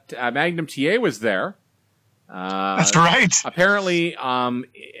Magnum TA was there. That's right. Apparently, in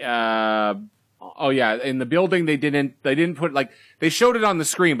the building they didn't put, like, they showed it on the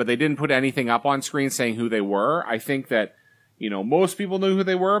screen, but they didn't put anything up on screen saying who they were. I think that, most people knew who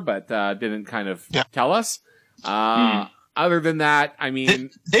they were, but didn't kind of tell us. Other than that, I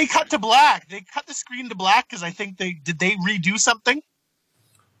mean... They cut to black. They cut the screen to black because I think did they redo something?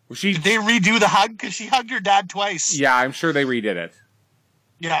 Did they redo the hug? Because she hugged her dad twice. Yeah, I'm sure they redid it.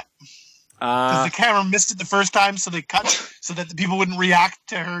 Yeah. Because the camera missed it the first time, so they cut so that the people wouldn't react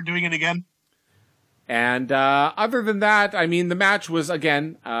to her doing it again. And other than that, I mean, the match was,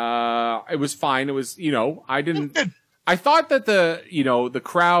 again, it was fine. It was, I thought that the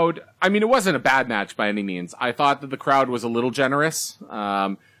crowd, I mean, it wasn't a bad match by any means. I thought that the crowd was a little generous,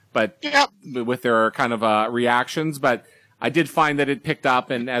 but with their kind of reactions. But I did find that it picked up,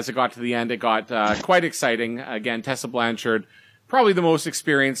 and as it got to the end, it got quite exciting. Again, Tessa Blanchard, probably the most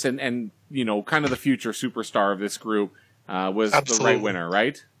experienced and kind of the future superstar of this group, was the right winner,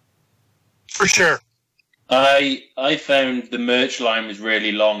 right? For sure. I found the merch line was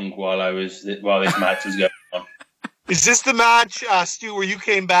really long while this match was going on. Is this the match, Stu, where you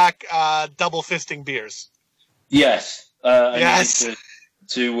came back double fisting beers? Yes. Yes. I needed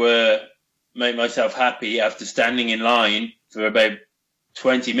to make myself happy after standing in line for about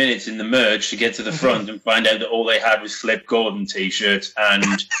 20 minutes in the merge to get to the front and find out that all they had was Flip Gordon t-shirts and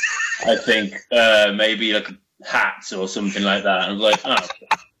I think maybe like hats or something like that. I was like, oh.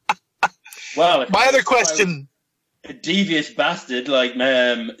 Well, my other question. A devious bastard like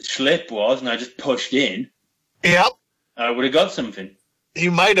Schlip was, and I just pushed in. Yep. I would have got something.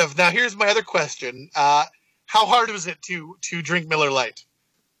 You might have. Now, here's my other question. How hard was it to drink Miller Lite?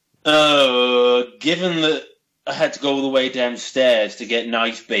 Given that I had to go all the way downstairs to get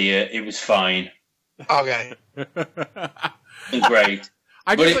nice beer, it was fine. Okay. Great.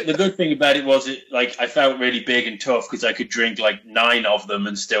 The good thing about it was I felt really big and tough because I could drink like 9 of them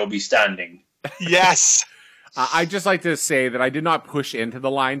and still be standing. Yes. I'd just like to say that I did not push into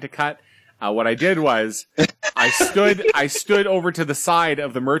the line to cut. What I did was I stood over to the side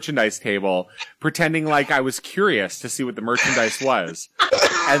of the merchandise table, pretending like I was curious to see what the merchandise was.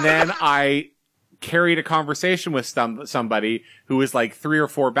 And then I carried a conversation with somebody who was like 3 or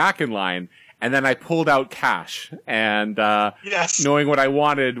 4 back in line. And then I pulled out cash, and knowing what I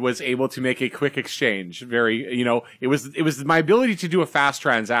wanted, was able to make a quick exchange. It was my ability to do a fast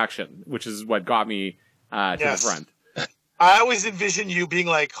transaction, which is what got me to the front. I always envision you being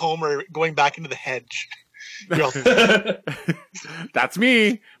like Homer going back into the hedge. That's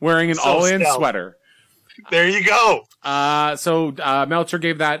me wearing an all-in sweater. There you go. So Meltzer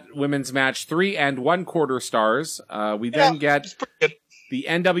gave that women's match 3 1/4 stars. We then get the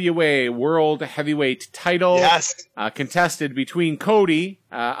NWA World Heavyweight title, contested between Cody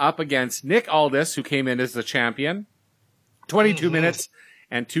up against Nick Aldis, who came in as the champion. 22 minutes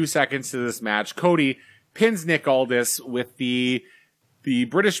and 2 seconds to this match. Cody pins Nick Aldis with the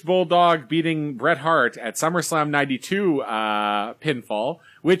British Bulldog beating Bret Hart at SummerSlam 92 pinfall,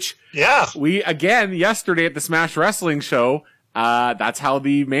 which we, again, yesterday at the Smash Wrestling show, that's how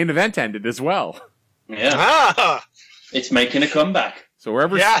the main event ended as well. Yeah. It's making a comeback. So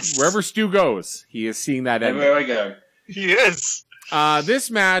wherever Stu goes, he is seeing that end. Everywhere I go. He is. This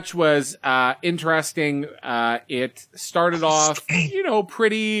match was interesting. It started off,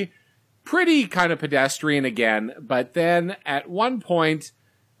 pretty kind of pedestrian again, but then at one point,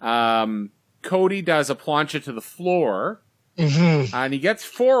 Cody does a plancha to the floor, and he gets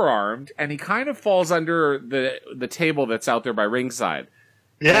forearmed, and he kind of falls under the table that's out there by ringside.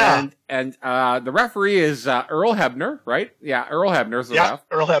 Yeah. And the referee is Earl Hebner, right? Yeah, Earl Hebner's the ref.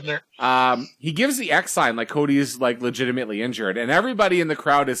 Earl Hebner. He gives the X sign like Cody's like legitimately injured, and everybody in the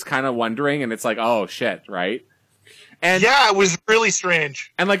crowd is kind of wondering, and it's like, oh shit, right? And it was really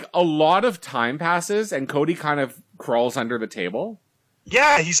strange. And like a lot of time passes, and Cody kind of crawls under the table.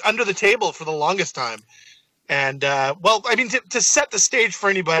 Yeah, he's under the table for the longest time. And to set the stage for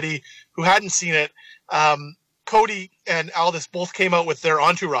anybody who hadn't seen it, Cody and Aldis both came out with their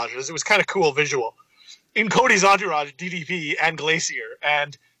entourages. It was kind of cool visual. In Cody's entourage, DDP and Glacier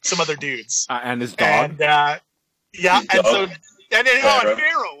and some other dudes. And his dog. And Pharaoh.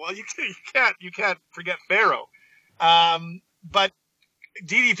 Well, you can't forget Pharaoh. But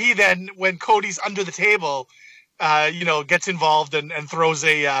DDP then, when Cody's under the table, gets involved and throws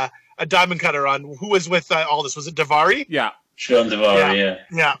a diamond cutter on who was with Aldis. Was it Daivari? Yeah. Sean Daivari,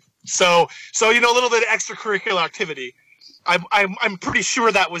 Yeah. So a little bit of extracurricular activity. I'm pretty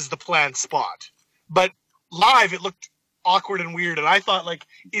sure that was the planned spot, but live it looked awkward and weird, and I thought, like,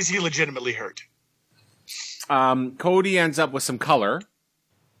 is he legitimately hurt? Cody ends up with some color.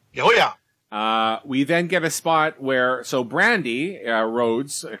 Oh yeah. We then get a spot where Brandy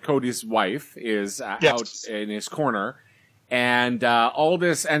Rhodes, Cody's wife, is out in his corner, and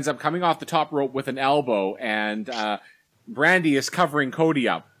Aldis ends up coming off the top rope with an elbow, and Brandy is covering Cody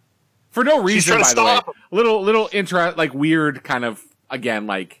up. For no reason, by the way. Little weird kind of, again,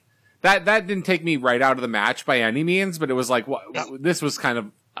 like, that didn't take me right out of the match by any means, but it was like, this was kind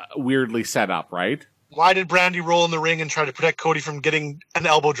of weirdly set up, right? Why did Brandy roll in the ring and try to protect Cody from getting an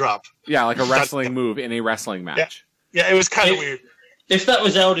elbow drop? Yeah, like a wrestling move in a wrestling match. Yeah, it was kind of weird. If that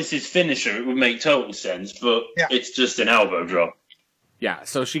was Aldis's finisher, it would make total sense, but it's just an elbow drop. Yeah,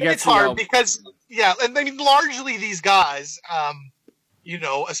 so she gets It's hard because, and I mean, largely these guys,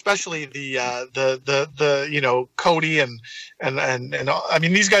 especially the Cody and I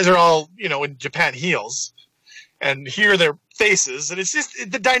mean, these guys are all, in Japan heels, and here they're faces, and it's just,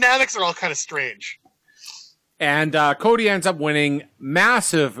 the dynamics are all kind of strange. And Cody ends up winning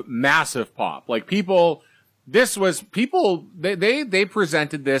massive, massive pop. Like, they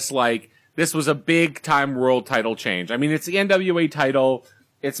presented this like this was a big time world title change. I mean, it's the NWA title.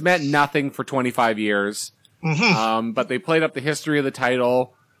 It's meant nothing for 25 years. But they played up the history of the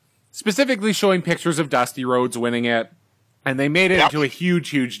title, specifically showing pictures of Dusty Rhodes winning it, and they made it into a huge,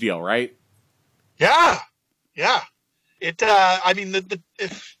 huge deal, right? Yeah. It. I mean,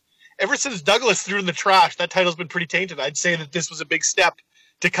 ever since Douglas threw in the trash, that title's been pretty tainted. I'd say that this was a big step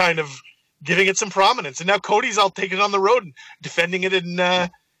to kind of giving it some prominence, and now Cody's all taking it on the road and defending it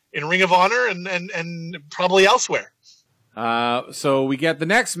in Ring of Honor and probably elsewhere. So we get the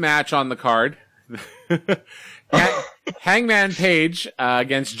next match on the card. Hangman Page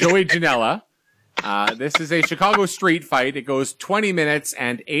against Joey Janela. This is a Chicago street fight. It goes 20 minutes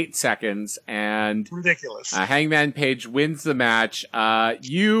and 8 seconds, and ridiculous. Hangman Page wins the match.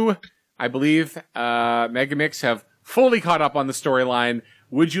 You, I believe, Megamix have fully caught up on the storyline.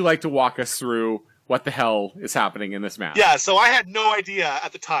 Would you like to walk us through what the hell is happening in this match? Yeah, so I had no idea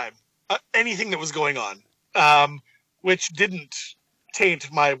at the time anything that was going on. which didn't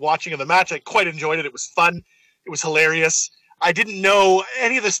taint my watching of the match. I quite enjoyed it. It was fun. It was hilarious. I didn't know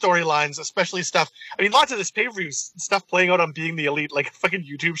any of the storylines, especially stuff. I mean, lots of this pay-per-view stuff playing out on Being the Elite, like a fucking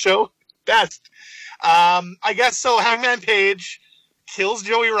YouTube show. Best. I guess so. Hangman Page kills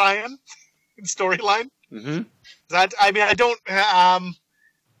Joey Ryan in storyline. Mm-hmm. That, I mean, I don't.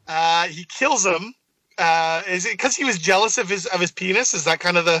 He kills him. Is it because he was jealous of his penis? Is that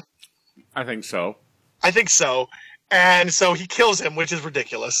kind of the? I think so. I think so. And so he kills him, which is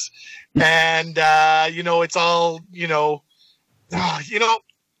ridiculous. And it's all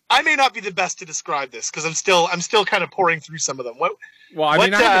I may not be the best to describe this because I'm still kind of pouring through some of them. I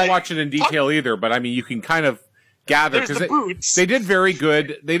haven't watched it in detail either, but I mean, you can kind of gather because they did very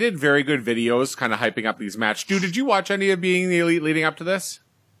good. They did very good videos, kind of hyping up these matches. Did you watch any of Being the Elite leading up to this?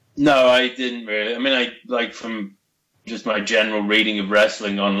 No, I didn't really. I mean, from just my general reading of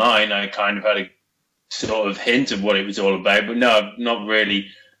wrestling online, I kind of had a sort of hint of what it was all about, but no, I've not really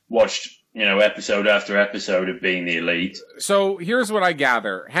watched, episode after episode of Being the Elite. So here's what I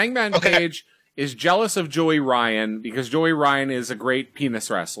gather. Hangman Page is jealous of Joey Ryan because Joey Ryan is a great penis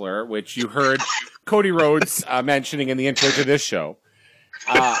wrestler, which you heard Cody Rhodes mentioning in the intro to this show.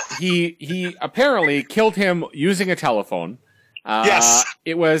 He apparently killed him using a telephone. Yes.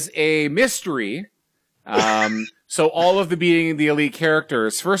 It was a mystery. So all of the Being the Elite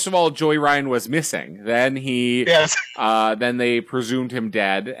characters, first of all, Joey Ryan was missing. Then then they presumed him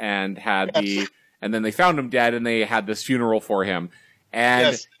dead and and then they found him dead and they had this funeral for him.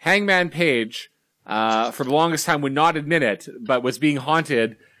 And Hangman Page, for the longest time would not admit it, but was being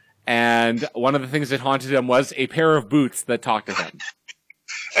haunted. And one of the things that haunted him was a pair of boots that talked to him.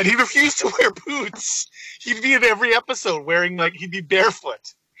 And he refused to wear boots. He'd be in every episode wearing, he'd be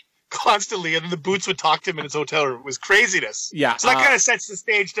barefoot constantly, and the boots would talk to him in his hotel room. It was craziness. Yeah. So that kind of sets the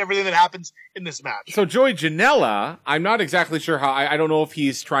stage to everything that happens in this match. So Joey Janela, I'm not exactly sure how, I don't know if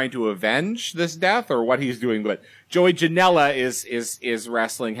he's trying to avenge this death or what he's doing, but Joey Janela is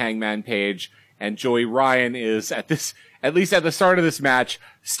wrestling Hangman Page, and Joey Ryan is at least at the start of this match,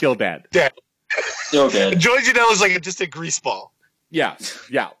 still dead. Still dead. Joey Janela is just a grease ball. Yes.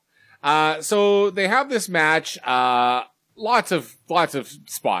 Yeah. So they have this match, lots of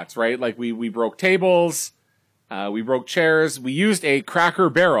spots, right? Like we broke tables, we broke chairs, we used a Cracker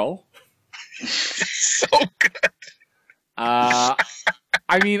Barrel. So good. I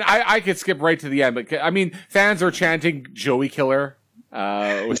mean, I could skip right to the end, but I mean, fans are chanting Joey Killer,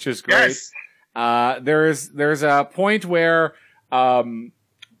 which is great. Yes. There's a point where the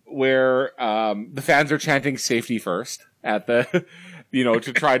fans are chanting safety first at the,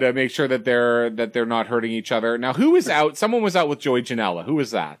 to try to make sure that they're not hurting each other. Now, who was out? Someone was out with Joey Janela. Who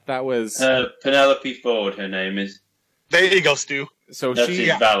was that? That was Penelope Ford. Her name is. There you go, Stu. So that's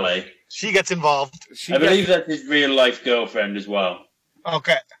his valet. She gets involved. I believe that's his real life girlfriend as well.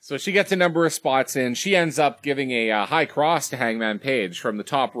 Okay. So she gets a number of spots in. She ends up giving a high cross to Hangman Page from the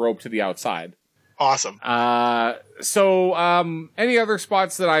top rope to the outside. Awesome. So any other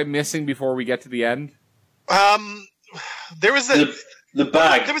spots that I'm missing before we get to the end? There was the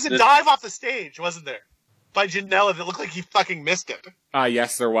bag. There was a dive off the stage, wasn't there? By Janela that looked like he fucking missed it.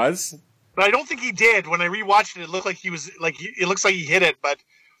 Yes, there was. But I don't think he did. When I rewatched it, it looked like he was it looks like he hit it, but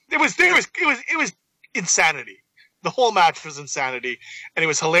it was insanity. The whole match was insanity, and it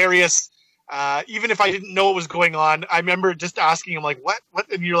was hilarious. Even if I didn't know what was going on, I remember just asking him what?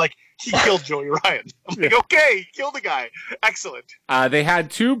 And you're like, he killed Joey Ryan. I'm like, okay, he killed the guy. Excellent. They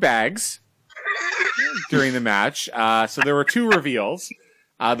had two bags during the match, so there were two reveals.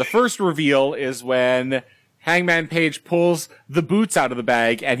 The first reveal is when Hangman Page pulls the boots out of the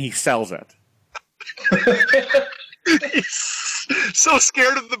bag and he sells it. He's so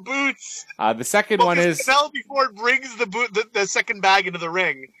scared of the boots. The second one is before it brings the second bag into the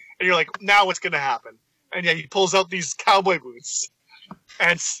ring, and you're like, now what's going to happen? And yeah, he pulls out these cowboy boots,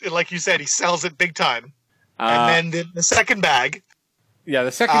 and like you said, he sells it big time. And then the second bag. Yeah,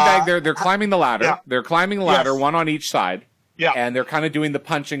 the second bag. They're climbing the ladder. Yeah. They're climbing the ladder, one on each side. Yeah. And they're kind of doing the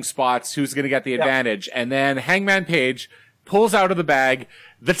punching spots, who's going to get the advantage. And then Hangman Page pulls out of the bag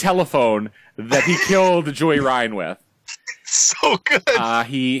the telephone that he killed Joey Ryan with. So good.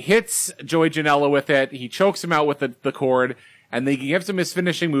 He hits Joey Janela with it. He chokes him out with the cord. And then he gives him his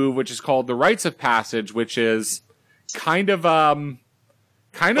finishing move, which is called the Rites of Passage, which is kind of a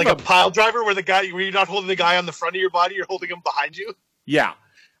pile driver where you're not holding the guy on the front of your body, you're holding him behind you. Yeah.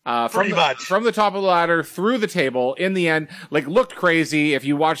 From the top of the ladder through the table. In the end, looked crazy. If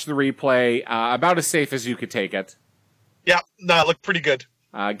you watch the replay, about as safe as you could take it. Yeah, no, it looked pretty good.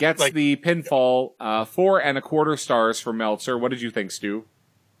 Gets the pinfall, 4 1/4 stars from Meltzer. What did you think, Stu?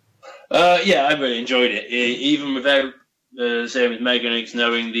 Yeah, I really enjoyed it. Even without same as Megan X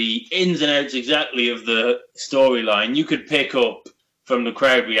knowing the ins and outs exactly of the storyline, you could pick up from the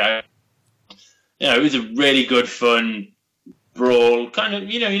crowd reaction. It was a really good, fun brawl. Kind of,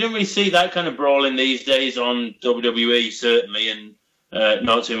 you don't really see that kind of brawling these days on WWE, certainly, and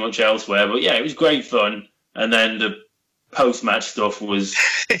not too much elsewhere. But yeah, it was great fun. And then the post-match stuff was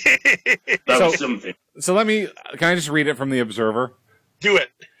was something. So can I just read it from the Observer? Do it.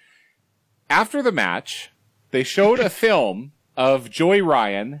 After the match, they showed a film of Joey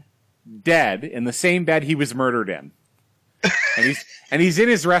Ryan dead in the same bed he was murdered in. And he's in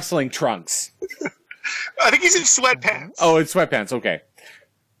his wrestling trunks. I think he's in sweatpants. Oh, in sweatpants, okay.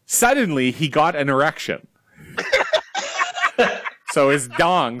 Suddenly, he got an erection. So his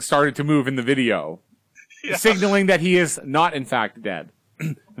dong started to move in the video, signaling that he is not, in fact, dead.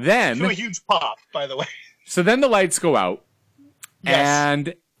 Then... To a huge pop, by the way. So then the lights go out. Yes.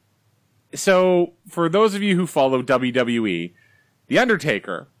 And so, for those of you who follow WWE, The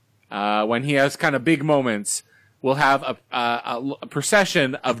Undertaker, when he has kind of big moments, will have a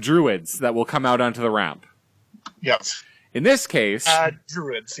procession of druids that will come out onto the ramp. Yes. In this case...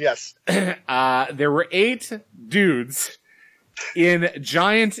 druids, yes. There were 8 dudes in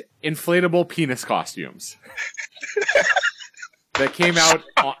giant inflatable penis costumes that came out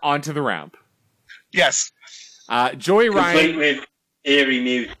onto the ramp. Yes. Joey Ryan... Complete with eerie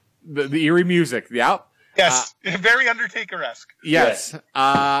music. The eerie music, yeah. Yes, very Undertaker-esque. Yes.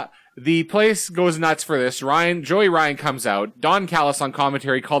 The place goes nuts for this. Joey Ryan comes out. Don Callis on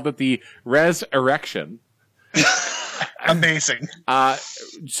commentary called it the Res Erection. Amazing.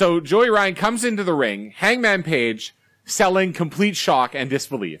 So Joey Ryan comes into the ring. Hangman Page selling complete shock and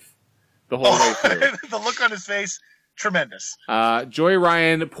disbelief the whole way through. The look on his face, tremendous. Joey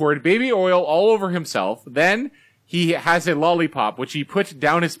Ryan poured baby oil all over himself. Then he has a lollipop, which he put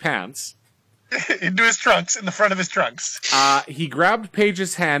down his pants. Into his trunks, in the front of his trunks. He grabbed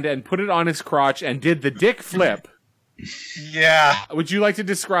Page's hand and put it on his crotch and did the dick flip. Yeah. Would you like to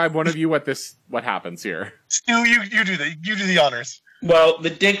describe, one of you, what happens here? Stu, you do the honors. Well, the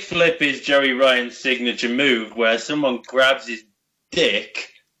dick flip is Joey Ryan's signature move, where someone grabs his dick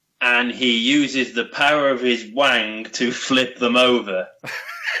and he uses the power of his wang to flip them over.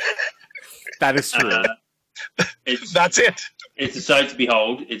 That is true. That's it. It's a sight to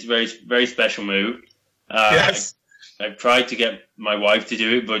behold. It's a very, very special move. Yes. I've tried to get my wife to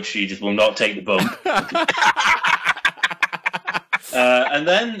do it, but she just will not take the bump. And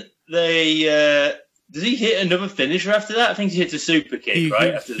then does he hit another finisher after that? I think he hits a super kick,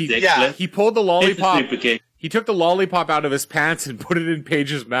 after the dick flip. He pulled the lollipop. Super kick. He took the lollipop out of his pants and put it in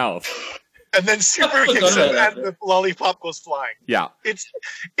Paige's mouth. And then super kicks him and the lollipop goes flying. Yeah.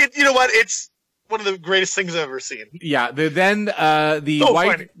 You know what? It's one of the greatest things I've ever seen. Yeah. Then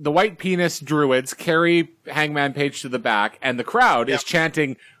the white penis druids carry Hangman Page to the back, and the crowd is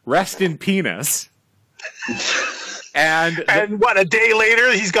chanting "Rest in Penis." And what, a day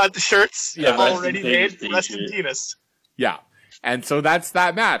later, he's got the shirts already made. Rest in Penis. Yeah. And so that's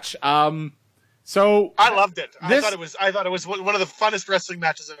that match. So I loved it. I thought it was one of the funnest wrestling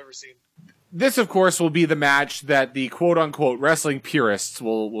matches I've ever seen. This, of course, will be the match that the quote-unquote wrestling purists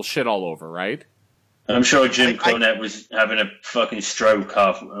will shit all over, right? I'm sure Jim Cornette was having a fucking stroke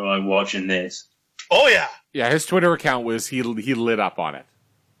while watching this. Oh, yeah. Yeah, his Twitter account was, he lit up on it.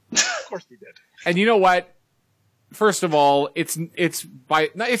 Of course he did. And you know what? First of all, it's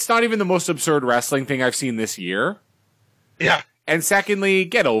not even the most absurd wrestling thing I've seen this year. Yeah. And secondly,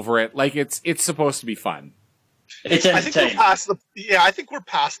 get over it. Like, it's supposed to be fun. It's entertaining. I think we're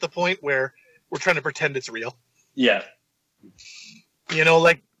past the point where we're trying to pretend it's real. Yeah. You know,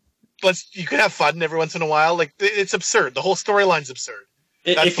 like, you can have fun every once in a while. Like, it's absurd. The whole storyline's absurd.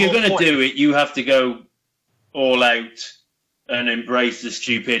 If you're going to do it, you have to go all out and embrace the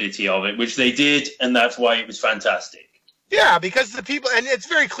stupidity of it, which they did, and that's why it was fantastic. Yeah, because the people, and it's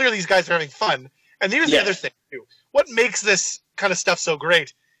very clear these guys are having fun. And here's the other thing, too. What makes this kind of stuff so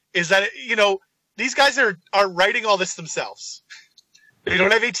great is that, these guys are writing all this themselves. They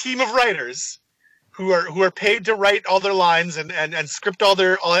don't have a team of writers who are paid to write all their lines and script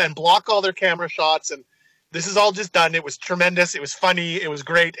and block all their camera shots. And this is all just done. It was tremendous. It was funny. It was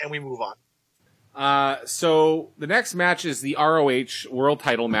great. And we move on. So the next match is the ROH World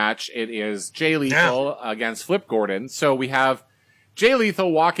Title match. It is Jay Lethal against Flip Gordon. So we have Jay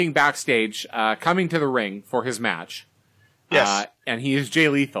Lethal walking backstage, coming to the ring for his match. Yes. And he is Jay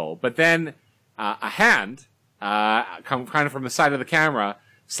Lethal. But then a hand, kind of from the side of the camera,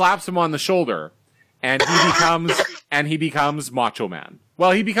 slaps him on the shoulder, and he becomes Macho Man.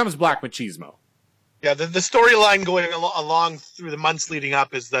 Well, he becomes Black Machismo. Yeah, the storyline going along through the months leading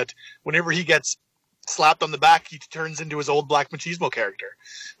up is that whenever he gets slapped on the back, he turns into his old Black Machismo character,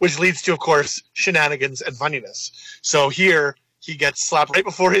 which leads to, of course, shenanigans and funniness. So here he gets slapped right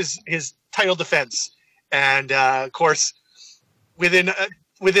before his title defense, and of course, within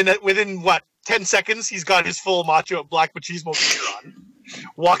what 10 seconds, he's got his full Macho Black Machismo gear on,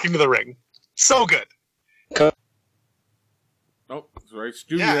 walking to the ring. So good. Oh, sorry,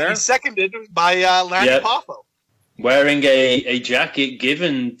 Stu, Yeah, there? he's seconded by Lanny Poffo. Wearing a jacket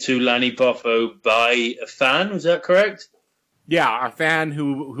given to Lanny Poffo by a fan, was that correct? Yeah, a fan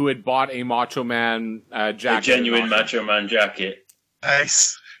who had bought a Macho Man jacket. A genuine Macho Man jacket.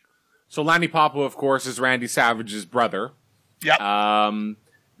 Nice. So Lanny Poffo, of course, is Randy Savage's brother. Yep.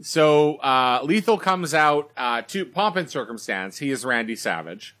 So Lethal comes out to pomp and circumstance. He is Randy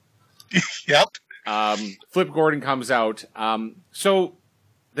Savage. Yep. Flip Gordon comes out. So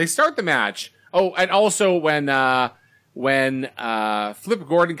they start the match. Oh, and also when Flip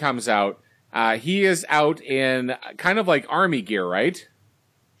Gordon comes out, he is out in kind of like army gear, right?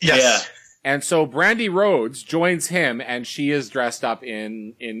 Yes. Yeah. And so Brandy Rhodes joins him, and she is dressed up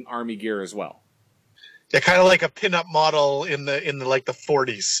in army gear as well. Yeah, kind of like a pinup model in the like the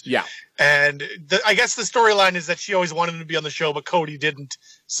 40s. Yeah. And I guess the storyline is that she always wanted him to be on the show, but Cody didn't.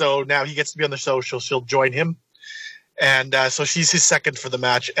 So now he gets to be on the show. She'll join him. And so she's his second for the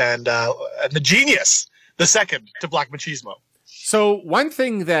match. And the Genius, the second to Black Machismo. So one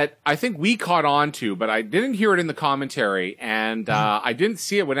thing that I think we caught on to, but I didn't hear it in the commentary, and I didn't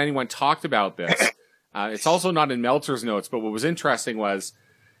see it when anyone talked about this. It's also not in Meltzer's notes, but what was interesting was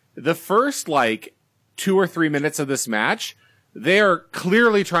the first, 2 or 3 minutes of this match, they are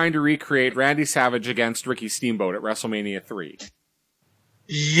clearly trying to recreate Randy Savage against Ricky Steamboat at WrestleMania 3.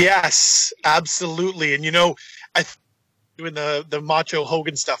 Yes, absolutely. And I doing the Macho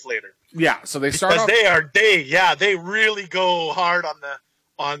Hogan stuff later. Yeah, so they start because off, they really go hard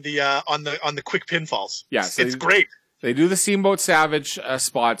on the quick pinfalls. Yeah, so it's great. They do the Steamboat Savage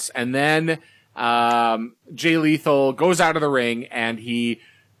spots, and then Jay Lethal goes out of the ring and he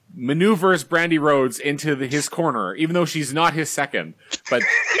maneuvers Brandy Rhodes into his corner, even though she's not his second, but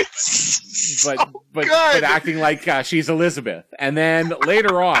acting like she's Elizabeth. And then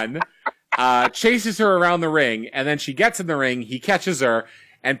later on, chases her around the ring, and then she gets in the ring. He catches her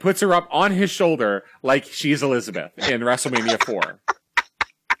and puts her up on his shoulder like she's Elizabeth in WrestleMania 4.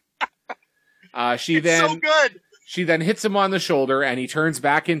 She then hits him on the shoulder, and he turns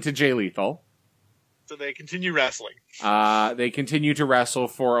back into Jay Lethal. So they continue wrestling. They continue to wrestle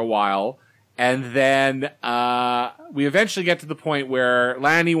for a while, and then we eventually get to the point where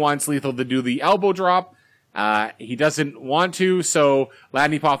Lanny wants Lethal to do the elbow drop. He doesn't want to, so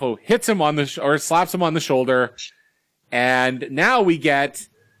Lanny Poffo hits him or slaps him on the shoulder, and now we get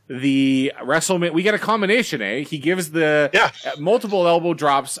the WrestleMania. We get a combination. He gives the multiple elbow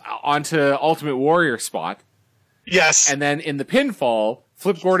drops onto Ultimate Warrior spot. Yes, and then in the pinfall,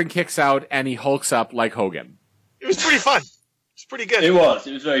 Flip Gordon kicks out and he hulks up like Hogan. It was pretty fun. It's pretty good. It was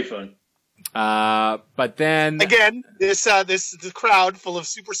very fun. But then again, this crowd full of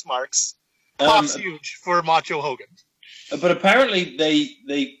super smarks pops huge for Macho Hogan. But apparently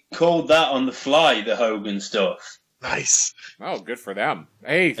they called that on the fly, the Hogan stuff. Nice. Oh, good for them.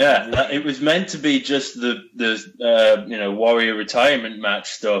 Hey, yeah, it was meant to be just the Warrior retirement match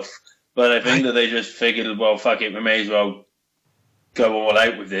stuff, but I think that they just figured, well, fuck it, we may as well go all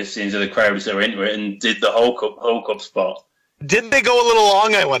out with this into the crowd so into it, and did the Hulk up spot. Did they go a little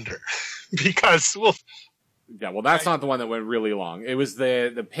long, I wonder? Because that's not the one that went really long. It was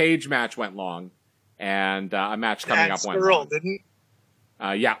the Page match went long, and a match coming up went long. Didn't?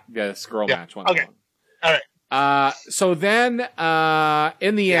 The Skrull match went long. All right. So then,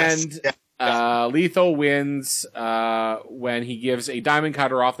 in the end, Lethal wins when he gives a diamond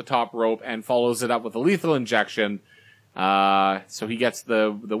cutter off the top rope and follows it up with a lethal injection. So he gets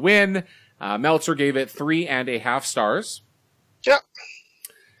the win. Meltzer gave it 3.5 stars. Yeah.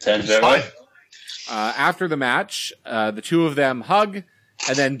 Sounds very right. After the match, the two of them hug,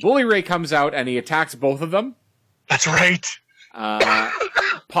 and then Bully Ray comes out and he attacks both of them. That's right.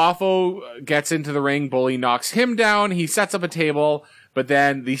 Poffo gets into the ring. Bully knocks him down. He sets up a table, but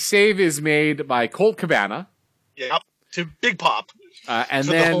then the save is made by Colt Cabana. Yep, to Big Pop. And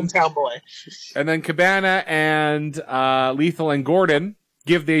for then the hometown boy. And then Cabana and Lethal and Gordon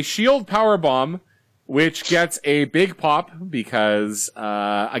give the Shield Powerbomb, which gets a big pop because,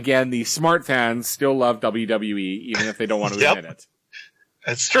 again, the smart fans still love WWE, even if they don't want to admit it.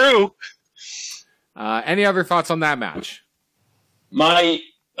 That's true. Any other thoughts on that match? My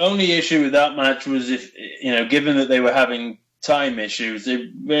only issue with that match was if, given that they were having time issues. They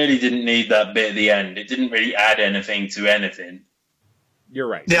really didn't need that bit at the end. It didn't really add anything to anything. You're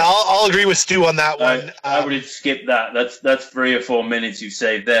right. Yeah, I'll agree with Stu on that one. I would have skipped that. That's 3 or 4 minutes you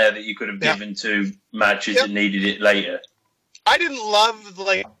saved there that you could have given to matches that needed it later. I didn't love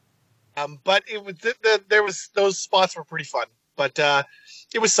but it was there was those spots were pretty fun. But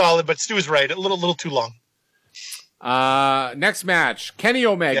it was solid. But Stu was right, a little too long. Next match, Kenny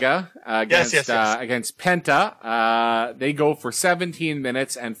Omega against Penta. They go for 17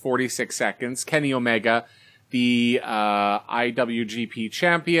 minutes and 46 seconds. Kenny Omega, the IWGP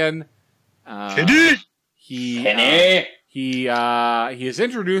champion. He is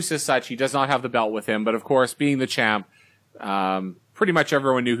introduced as such. He does not have the belt with him, but of course, being the champ, pretty much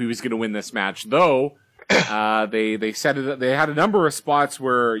everyone knew he was going to win this match. Though they said that they had a number of spots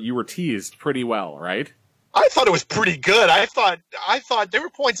where you were teased pretty well, right? I thought it was pretty good. I thought there were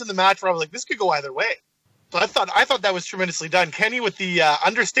points in the match where I was like, this could go either way. So I thought that was tremendously done. Kenny with the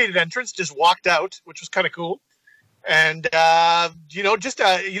understated entrance just walked out, which was kind of cool. And dude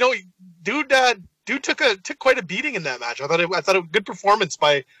took quite a beating in that match. I thought it was a good performance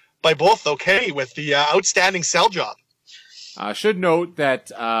by both though. Kenny with the outstanding sell job. Should note that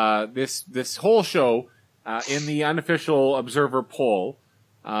this whole show in the unofficial Observer poll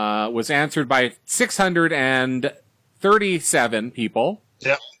was answered by 637 people.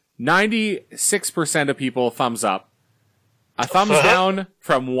 Yeah. 96% of people thumbs up. A thumbs down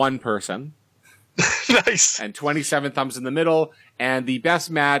from one person. Nice. And 27 thumbs in the middle. And the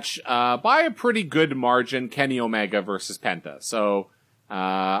best match, by a pretty good margin, Kenny Omega versus Penta. So,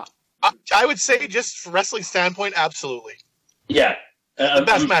 I would say just from wrestling standpoint, absolutely. Yeah. The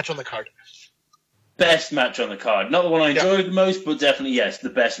best match on the card. Best match on the card. Not the one I enjoyed the most, but definitely, yes, the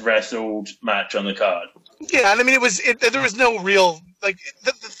best wrestled match on the card. Yeah, and I mean, there was no real,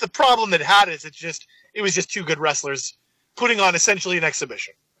 the problem that it had is it was just two good wrestlers putting on essentially an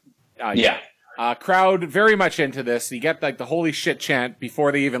exhibition. Crowd very much into this. You get the holy shit chant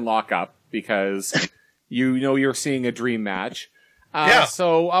before they even lock up because you know you're seeing a dream match.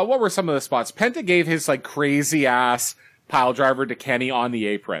 So what were some of the spots? Penta gave his crazy ass pile driver to Kenny on the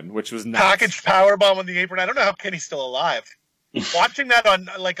apron, which was nuts. Package powerbomb on the apron. I don't know how Kenny's still alive. Watching that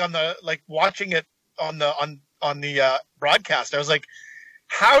watching it on the broadcast, I was like,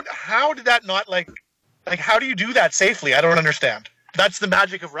 how did that not how do you do that safely? I don't understand. That's the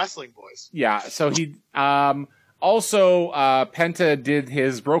magic of wrestling, boys. Yeah. So he also Penta did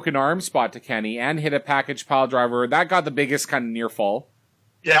his broken arm spot to Kenny and hit a package pile driver. That got the biggest kind of near fall.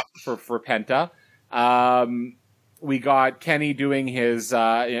 Yeah. For Penta. We got Kenny doing his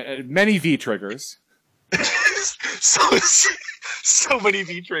many V triggers. So many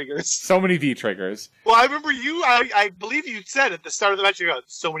V triggers. So many V triggers. Well, I remember I believe you said at the start of the match, you got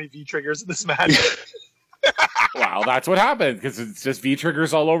so many V triggers in this match. Wow, that's what happened because it's just V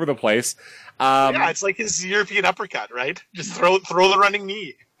triggers all over the place. It's like his European uppercut, right? Just throw the running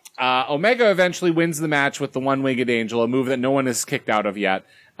knee. Omega eventually wins the match with the one-winged angel, a move that no one has kicked out of yet.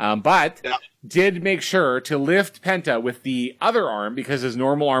 But did make sure to lift Penta with the other arm because his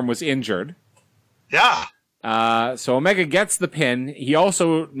normal arm was injured. Yeah. So Omega gets the pin. He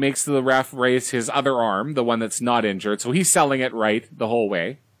also makes the ref raise his other arm, the one that's not injured. So he's selling it right the whole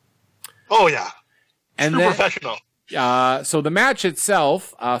way. Oh, yeah. And True professional. So the match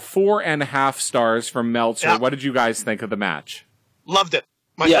itself, 4.5 stars from Meltzer. Yeah. What did you guys think of the match? Loved it.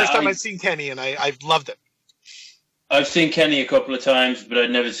 First time I've seen Kenny, and I've loved it. I've seen Kenny a couple of times, but I'd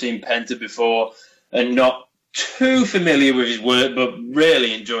never seen Penta before, and not too familiar with his work, but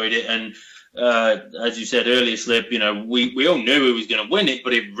really enjoyed it. And as you said earlier, Slip, we all knew he was going to win it,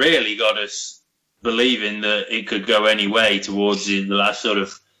 but it really got us believing that it could go any way towards the last sort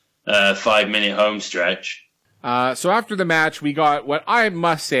of 5-minute home stretch. So after the match, we got what I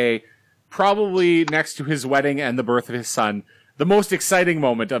must say, probably next to his wedding and the birth of his son, the most exciting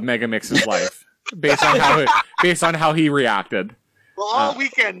moment of Mega Mix's life, based on how he reacted. Well, all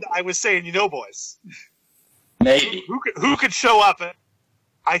weekend I was saying, boys, maybe who could show up?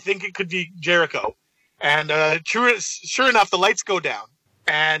 I think it could be Jericho. And sure enough, the lights go down,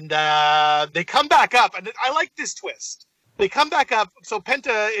 and they come back up. And I like this twist. They come back up. So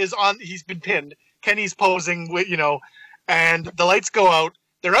Penta is on. He's been pinned. Kenny's posing, and the lights go out.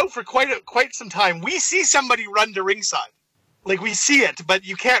 They're out for quite some time. We see somebody run to ringside. We see it, but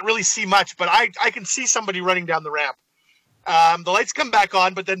you can't really see much. But I can see somebody running down the ramp. The lights come back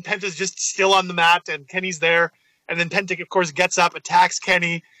on, but then Penta's just still on the mat, and Kenny's there. And then Penta, of course, gets up, attacks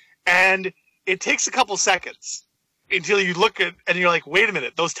Kenny, and it takes a couple seconds until you look at and you're like, wait a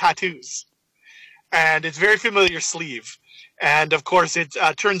minute, those tattoos. And it's very familiar sleeve. And, of course, it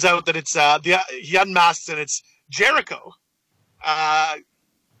turns out that it's he unmasks, and it's Jericho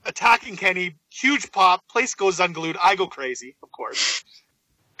attacking Kenny. Huge pop. Place goes unglued. I go crazy, of course,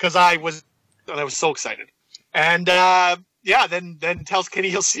 because I was so excited. And then tells Kenny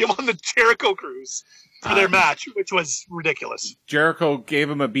he'll see him on the Jericho cruise for their match, which was ridiculous. Jericho gave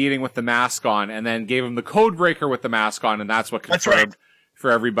him a beating with the mask on, and then gave him the code breaker with the mask on, and that's what confirmed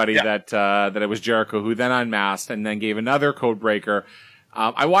for everybody that it was Jericho, who then unmasked and then gave another code breaker.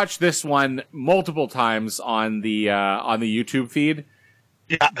 I watched this one multiple times on the YouTube feed.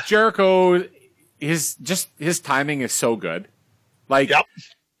 Yeah. Jericho, his timing is so good. Like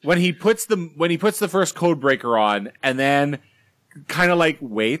when he puts the first code breaker on and then kind of like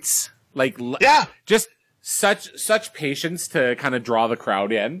waits, just such patience to kind of draw the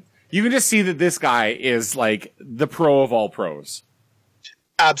crowd in. You can just see that this guy is like the pro of all pros.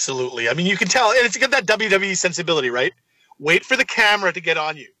 Absolutely. I mean, you can tell, and it's got that WWE sensibility, right? Wait for the camera to get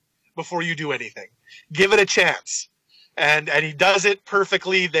on you before you do anything. Give it a chance. And he does it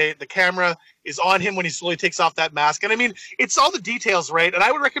perfectly. The camera is on him when he slowly takes off that mask. And I mean, it's all the details, right? And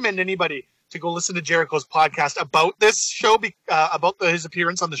I would recommend anybody to go listen to Jericho's podcast about this show, about his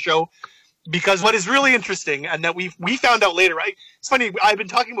appearance on the show, because what is really interesting, and that we found out later, right? It's funny, I've been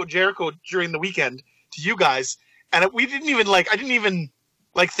talking about Jericho during the weekend to you guys, and I didn't even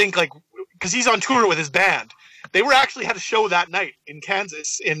think because he's on tour with his band. They actually had a show that night in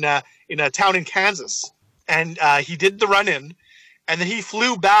Kansas, in a town in Kansas. And he did the run-in, and then he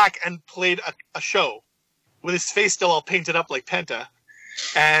flew back and played a show with his face still all painted up like Penta,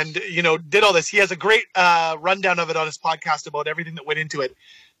 and did all this. He has a great rundown of it on his podcast about everything that went into it.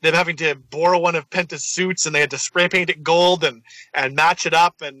 Them having to borrow one of Penta's suits, and they had to spray paint it gold and match it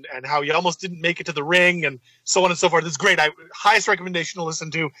up, and how he almost didn't make it to the ring, and so on and so forth. It's great. Highest recommendation to listen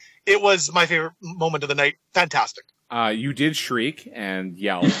to. It was my favorite moment of the night. Fantastic. You did shriek and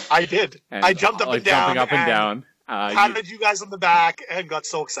yell. I did. I jumped up and down. Jumping up and down. Patted you guys on the back and got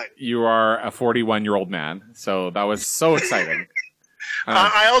so excited. You are a 41-year-old man, so that was so exciting.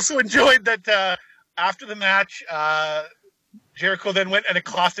 I also enjoyed that after the match, Jericho then went and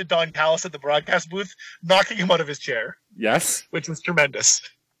accosted Don Callis at the broadcast booth, knocking him out of his chair. Yes. Which was tremendous.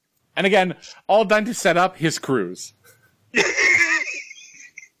 And again, all done to set up his cruise.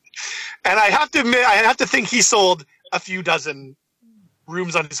 And I have to admit, I have to think he sold a few dozen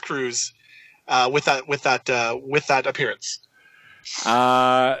rooms on his cruise with that appearance.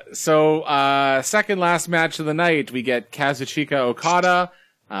 Second last match of the night, we get Kazuchika Okada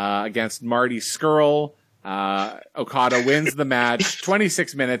against Marty Scurll. Okada wins the match,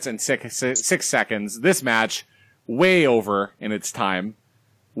 26 minutes and 6 seconds. This match, way over in its time.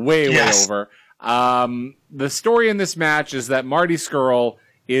 Way over. The story in this match is that Marty Scurll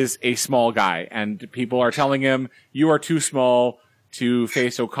is a small guy, and people are telling him, you are too small to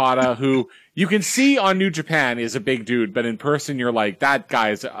face Okada, who you can see on New Japan is a big dude, but in person you're like, that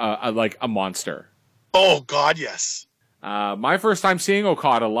guy's like a monster. Oh, God, yes. My first time seeing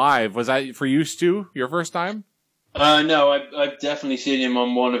Okada live, was that for you, Stu? Your first time? No, I've definitely seen him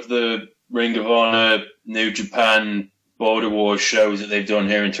on one of the Ring of Honor New Japan Border Wars shows that they've done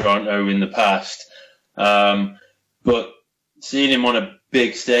here in Toronto in the past. But seeing him on a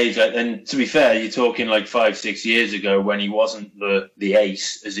big stage, and to be fair, you're talking like 5-6 years ago when he wasn't the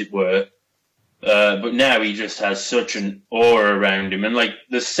ace, as it were. But now he just has such an aura around him. And like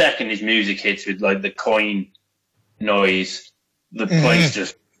the second his music hits with like the coin noise, the place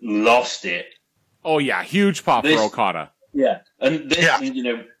just lost it. Oh yeah, huge pop for Okada. Yeah, and this,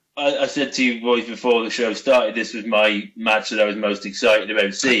 I said to you boys before the show started, this was my match that I was most excited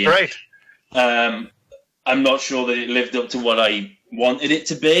about seeing. Right. I'm not sure that it lived up to what I wanted it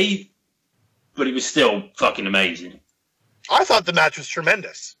to be, but it was still fucking amazing. I thought the match was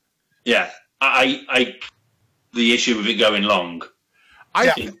tremendous. Yeah, I the issue of it going long,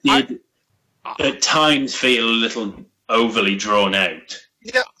 it did at times feel a little overly drawn out.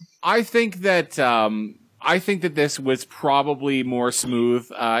 Yeah, I think that this was probably more smooth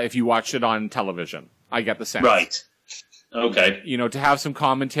if you watched it on television. I get the sense. Right. Okay. To have some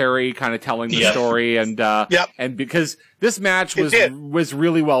commentary kind of telling the story and because this match was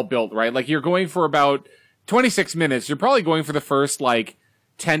really well built, right? Like you're going for about 26 minutes. You're probably going for the first like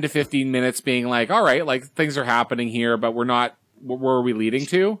 10 to 15 minutes being like, all right, like things are happening here, but we're not, where are we leading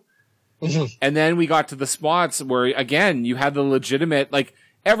to? Mm-hmm. And then we got to the spots where again, you had the legitimate, like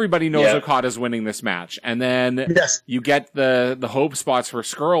everybody knows Okada's winning this match. And then you get the hope spots for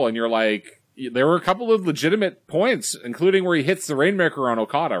Scurll and you're like, there were a couple of legitimate points, including where he hits the Rainmaker on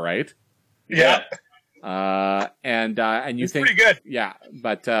Okada, right? Yeah. And you it's think pretty good. Yeah,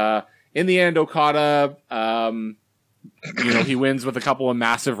 but in the end, Okada, he wins with a couple of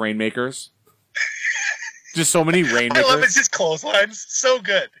massive Rainmakers. Just so many rainmakers. I love his clotheslines. So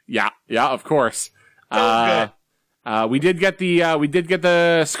good. Yeah, of course. So good. We did get the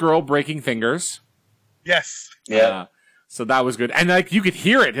Skrull breaking fingers. Yes. Yeah. So that was good, and like you could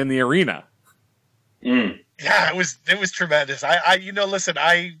hear it in the arena. Mm. Yeah, it was tremendous. I listen,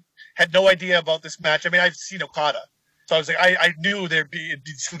 I had no idea about this match. I mean, I've seen Okada, so I was like, I knew there'd be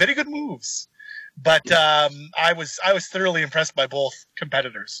some very good moves, but I was thoroughly impressed by both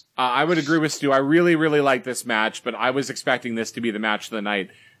competitors. I would agree with Stu. I really, really liked this match, but I was expecting this to be the match of the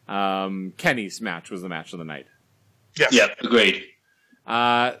night. Kenny's match was the match of the night. Yes. Yeah, agreed.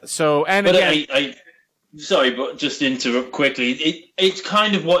 Sorry, but just to interrupt quickly, it's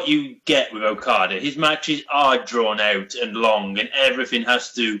kind of what you get with Okada. His matches are drawn out and long, and everything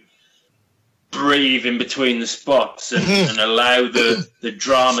has to breathe in between the spots and allow the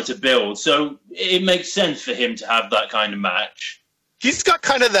drama to build. So it makes sense for him to have that kind of match. He's got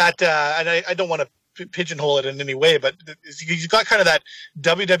kind of that, and I don't want to pigeonhole it in any way, but he's got kind of that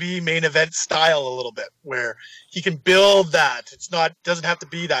WWE main event style a little bit, where he can build that. Doesn't have to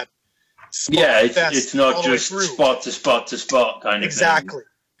be that. It's not just spot to spot to spot kind of exactly.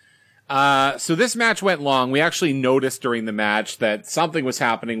 thing. So this match went long. We actually noticed during the match that something was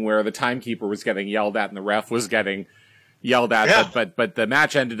happening where the timekeeper was getting yelled at and the ref was getting yelled at. Yeah. But the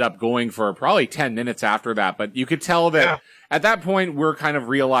match ended up going for probably 10 minutes after that. But you could tell that at that point we're kind of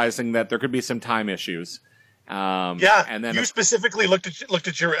realizing that there could be some time issues. And then you specifically looked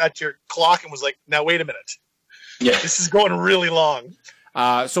at your clock and was like, "Now wait a minute. Yeah, this is going really long."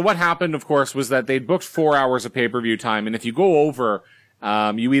 So what happened, of course, was that they'd booked 4 hours of pay-per-view time, and if you go over,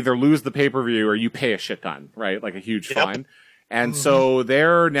 you either lose the pay-per-view or you pay a shit ton, right? Like a huge fine. And so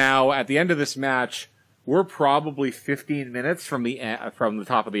they're now, at the end of this match, we're probably 15 minutes from the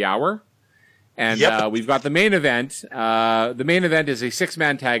top of the hour. And we've got the main event. The main event is a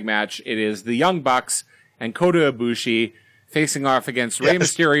 6-man tag match. It is the Young Bucks and Kota Ibushi facing off against Rey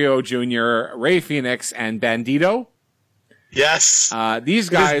Mysterio Jr., Rey Fenix, and Bandito. Yes. These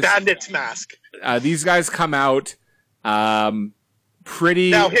guys. His bandit's mask. These guys come out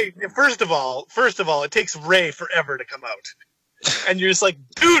pretty. Now, hey, first of all, it takes Ray forever to come out, and you're just like,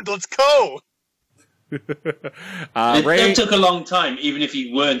 dude, let's go. Ray it took a long time, even if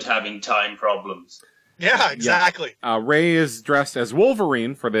he weren't having time problems. Yeah, exactly. Ray is dressed as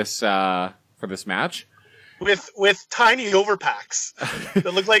Wolverine for this match, with tiny overpacks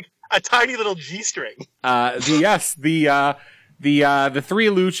that look like a tiny little G-string. The 3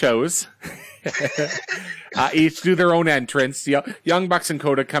 Luchos each do their own entrance. Young Bucks and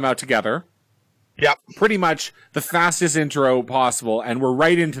Kota come out together. Yep. Pretty much the fastest intro possible, and we're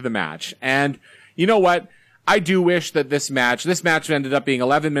right into the match. And you know what? I do wish that this match ended up being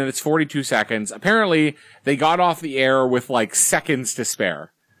 11 minutes, 42 seconds. Apparently, they got off the air with like seconds to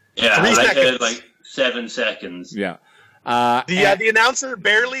spare. Yeah, like 7 seconds. Yeah. The announcer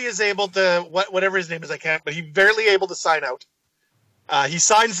barely is able to whatever his name is, but he's barely able to sign out. He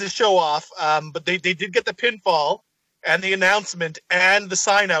signs the show off, but they did get the pinfall and the announcement and the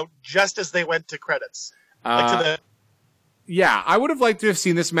sign out just as they went to credits. Yeah, I would have liked to have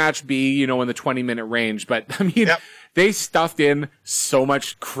seen this match be, in the 20-minute range, but I mean, they stuffed in so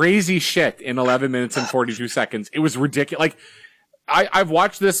much crazy shit in 11 minutes and 42 seconds. It was ridiculous. Like, I've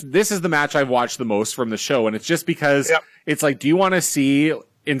watched this. This is the match I've watched the most from the show, and it's just because it's like, do you want to see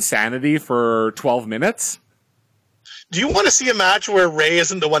insanity for 12 minutes? Do you want to see a match where Ray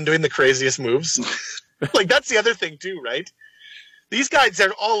isn't the one doing the craziest moves? Like, that's the other thing too, right? These guys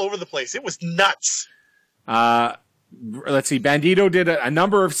are all over the place. It was nuts. Let's see. Bandito did a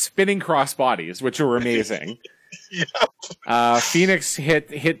number of spinning crossbodies, which were amazing. Phoenix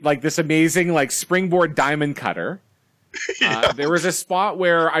hit like this amazing like springboard diamond cutter. There was a spot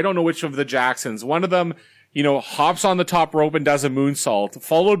where I don't know which of the Jacksons, one of them, hops on the top rope and does a moonsault,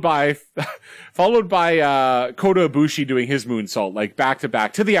 followed by Kota Ibushi doing his moonsault, like back to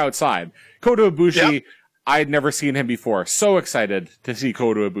back to the outside. Kota Ibushi, I had never seen him before. So excited to see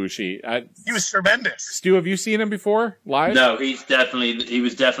Kota Ibushi. He was tremendous. Stu, have you seen him before live? No, he was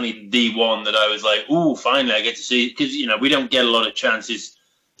definitely the one that I was like, ooh, finally I get to see, because we don't get a lot of chances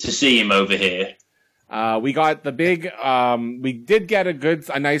to see him over here. We got the big, we did get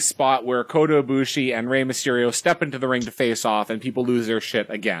a nice spot where Kota Ibushi and Rey Mysterio step into the ring to face off and people lose their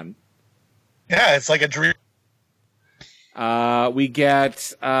shit again. Yeah, it's like a dream. We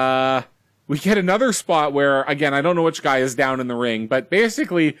get another spot where, again, I don't know which guy is down in the ring, but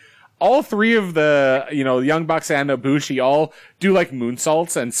basically all 3 of the, Young Bucks and Ibushi all do like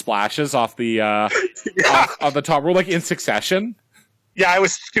moonsaults and splashes off the, off the top rope, like in succession. Yeah, it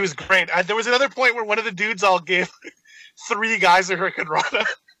was great. There was another point where one of the dudes all gave 3 guys a Hurricane Rana.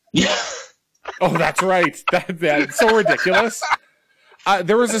 Yeah. Oh, that's right. That's so ridiculous.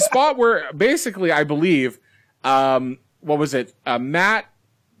 There was a spot where basically, I believe, what was it? Matt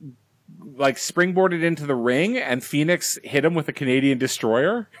like springboarded into the ring and Phoenix hit him with a Canadian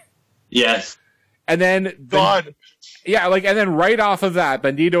Destroyer. Yes. And then God. Yeah, and then right off of that,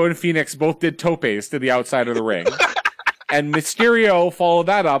 Bandito and Phoenix both did topes to the outside of the ring. And Mysterio followed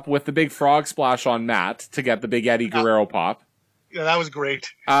that up with the big frog splash on Matt to get the big Eddie Guerrero pop. Yeah, that was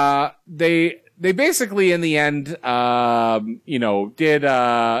great. They basically in the end, did,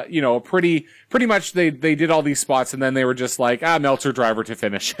 pretty much they did all these spots and then they were just like, Meltzer driver to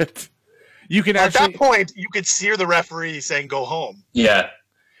finish it. You can At that point, you could hear the referee saying, "Go home." Yeah.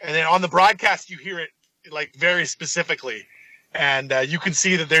 And then on the broadcast, you hear it like very specifically. And you can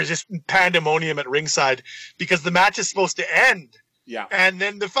see that there's just pandemonium at ringside because the match is supposed to end. Yeah. And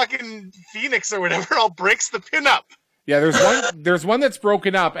then the fucking Phoenix or whatever all breaks the pin up. Yeah, there's one that's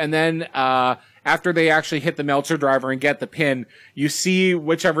broken up, and then after they actually hit the Meltzer driver and get the pin, you see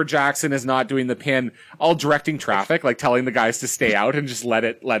whichever Jackson is not doing the pin, all directing traffic, like telling the guys to stay out and just let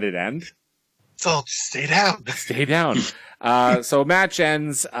it end. So stay down. Stay down. So match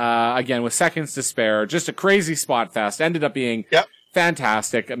ends again with seconds to spare. Just a crazy spot fest. Ended up being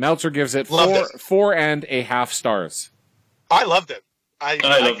fantastic. Meltzer gives it 4.5 stars. I loved it. I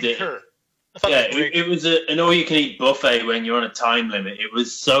loved concur. it. Yeah, it was an all-you-can-eat buffet when you're on a time limit. It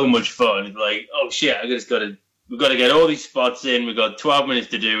was so much fun. It's like, oh shit, we've got to get all these spots in. We've got 12 minutes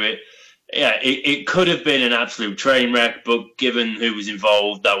to do it. Yeah, it could have been an absolute train wreck, but given who was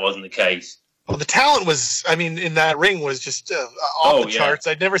involved, that wasn't the case. Well, the talent was, in that ring was just off the charts.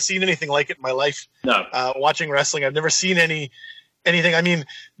 I'd never seen anything like it in my life. No. Watching wrestling, I've never seen anything. There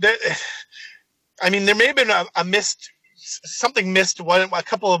may have been something missed, a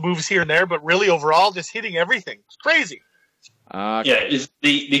couple of moves here and there, but really overall, just hitting everything. It's crazy. It's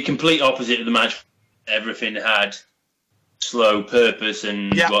the complete opposite of the match. Everything had slow purpose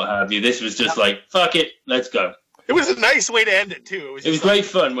and what have you. This was just like, fuck it, let's go. It was a nice way to end it, too. It was great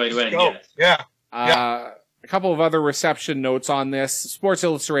fun way to end it. Yeah. A couple of other reception notes on this. Sports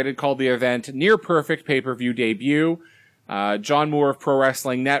Illustrated called the event Near Perfect Pay-Per-View Debut. John Moore of Pro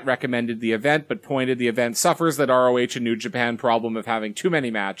Wrestling Net recommended the event, but pointed the event suffers that ROH and New Japan problem of having too many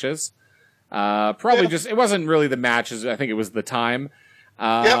matches. It wasn't really the matches, I think it was the time.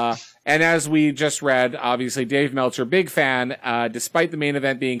 And as we just read, obviously Dave Meltzer, big fan, despite the main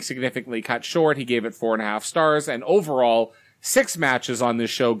event being significantly cut short, he gave it 4.5 stars, and overall, 6 matches on this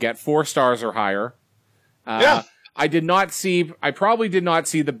show get 4 stars or higher. I probably did not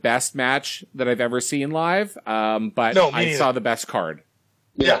see the best match that I've ever seen live, but I saw the best card.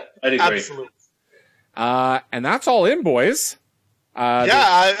 Yeah, I'd agree. Absolutely. And that's all in, boys. At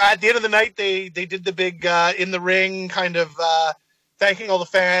the end of the night, they did the big in the ring kind of thanking all the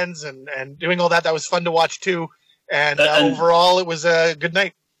fans and doing all that. That was fun to watch too. And overall, it was a good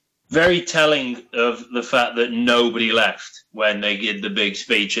night. Very telling of the fact that nobody left when they did the big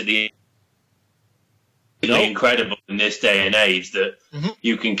speech at the end. Incredible in this day and age that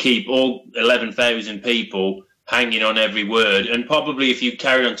you can keep all 11,000 people hanging on every word. And probably if you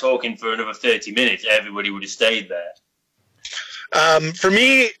carried on talking for another 30 minutes, everybody would have stayed there. For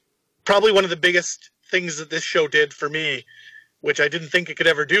me, probably one of the biggest things that this show did for me, which I didn't think it could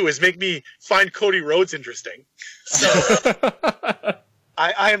ever do, is make me find Cody Rhodes interesting. So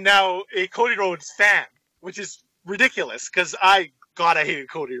I am now a Cody Rhodes fan, which is ridiculous because I hated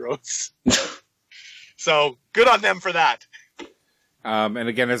Cody Rhodes. So good on them for that. And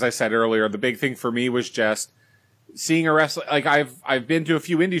again, as I said earlier, the big thing for me was just seeing a wrestler. Like I've been to a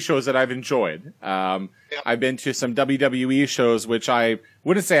few indie shows that I've enjoyed. I've been to some WWE shows, which I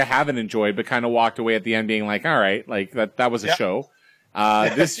wouldn't say I haven't enjoyed, but kind of walked away at the end being like, all right, like that was a show.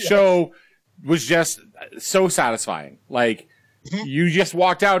 This show was just so satisfying. Like you just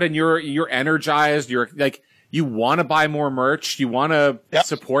walked out and you're energized. You're like, you want to buy more merch. You want to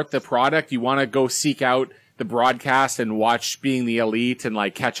support the product. You want to go seek out the broadcast and watch Being the Elite and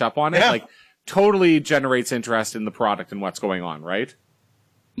like catch up on it. Like totally generates interest in the product and what's going on, right?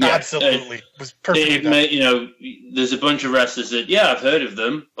 Yeah, absolutely. It was perfect. There's a bunch of wrestlers that, I've heard of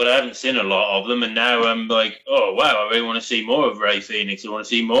them, but I haven't seen a lot of them. And now I'm like, oh, wow, I really want to see more of Ray Phoenix. I want to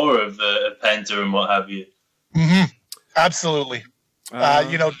see more of Penta and what have you. Mm-hmm. Absolutely. A+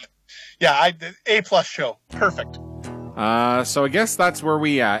 show. Perfect. So I guess that's where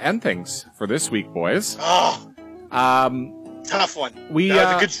we end things for this week, boys. Oh, tough one. That was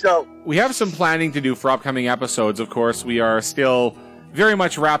a good show. We have some planning to do for upcoming episodes, of course. We are still very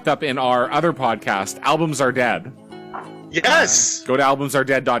much wrapped up in our other podcast, Albums Are Dead. Yes! Go to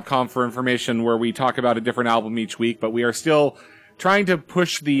albumsaredead.com for information where we talk about a different album each week, but we are still trying to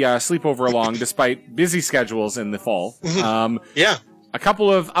push the sleepover along despite busy schedules in the fall. Yeah. A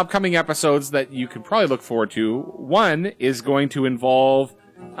couple of upcoming episodes that you could probably look forward to. One is going to involve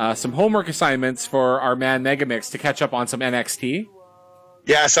some homework assignments for our man Megamix to catch up on some NXT.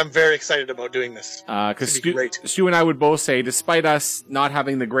 Yes, I'm very excited about doing this. Because It's gonna be great. Stu and I would both say, despite us not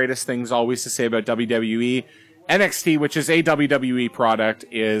having the greatest things always to say about WWE, NXT, which is a WWE product,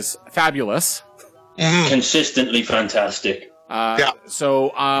 is fabulous. Consistently fantastic.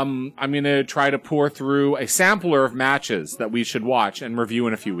 So I'm going to try to pour through a sampler of matches that we should watch and review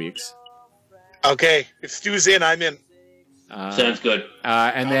in a few weeks. Okay, if Stu's in, I'm in. Sounds good.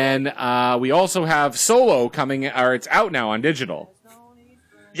 And then we also have Solo coming, or it's out now on digital.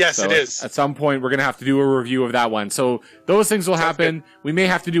 Yes, So it is. At some point, we're going to have to do a review of that one. So those things will happen. We may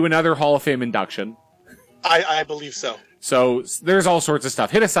have to do another Hall of Fame induction. I believe so. So there's all sorts of stuff.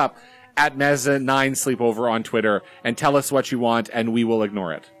 Hit us up at Mezza9 Sleepover on Twitter and tell us what you want, and we will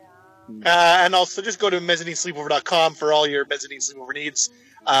ignore it. And also, just go to mezzaninesleepover.com for all your mezzanine sleepover needs.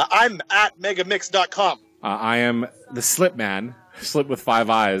 I'm at megamix.com. I am the Slip Man, Slip with 5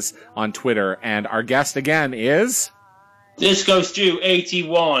 eyes, on Twitter, and our guest again is... Disco Stew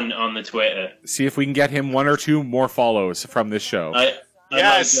 81 on the Twitter. See if we can get him 1 or 2 more follows from this show. I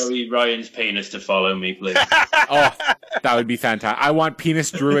Yes. like Joey Ryan's penis to follow me, please. Oh, that would be fantastic. I want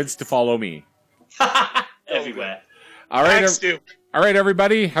penis druids to follow me. Everywhere. All right, Thanks, Stu. all right,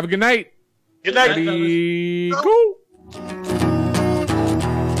 everybody. Have a good night. Good night. Ready, go.